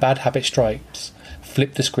 There you When go. a bad habit strikes,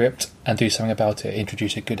 flip the script and do something about it.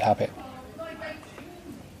 Introduce a good habit.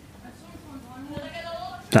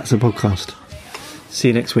 That's a podcast. See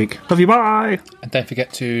you next week. Love you. Bye. And don't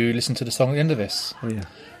forget to listen to the song at the end of this. Oh yeah.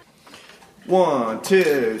 1,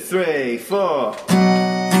 2, 3, 4.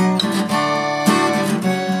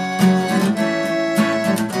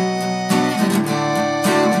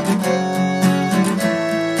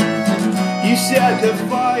 You set the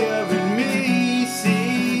fire in me,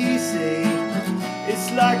 see. It's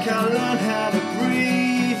like I learned how to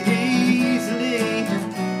breathe easily.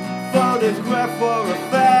 Photograph for a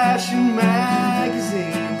fashion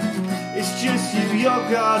magazine. It's just you, your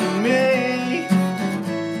God and me.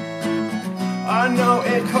 I know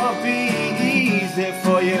it can't be easy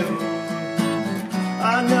for you.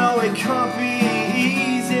 I know it can't be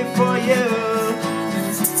easy for you.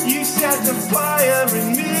 You set the fire in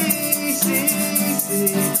me, see.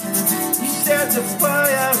 You set the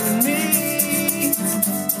fire in me.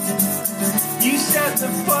 You set the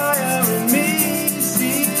fire in me,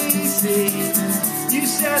 see. You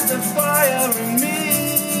set the fire in me,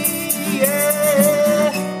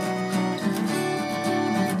 yeah.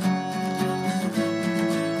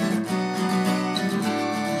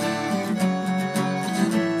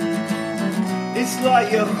 It's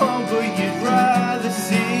like you're home, but you'd rather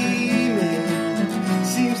see me.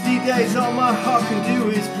 Seems the days all my heart can do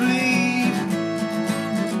is bleed.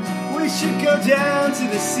 We should go down to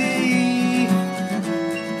the sea.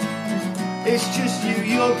 It's just you,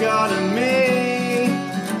 your God and me.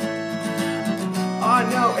 I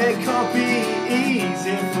know it can't be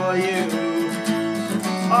easy for you.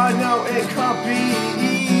 I know it can't be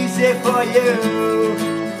easy for you.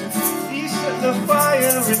 You set the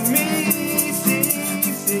fire in me.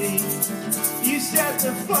 You set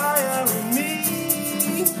the fire in me.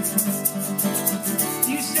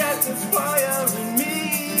 You set the fire in me.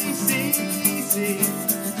 See.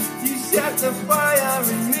 You set the fire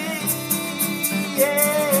in me.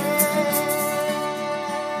 Yeah.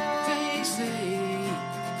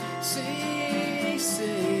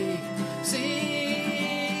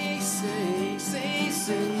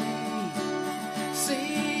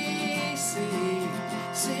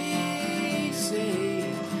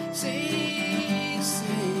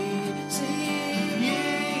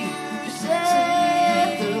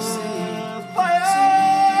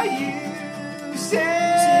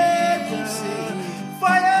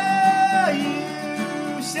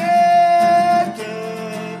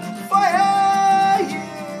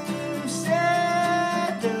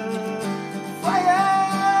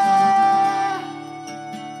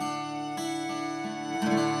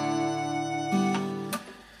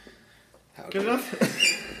 Good enough?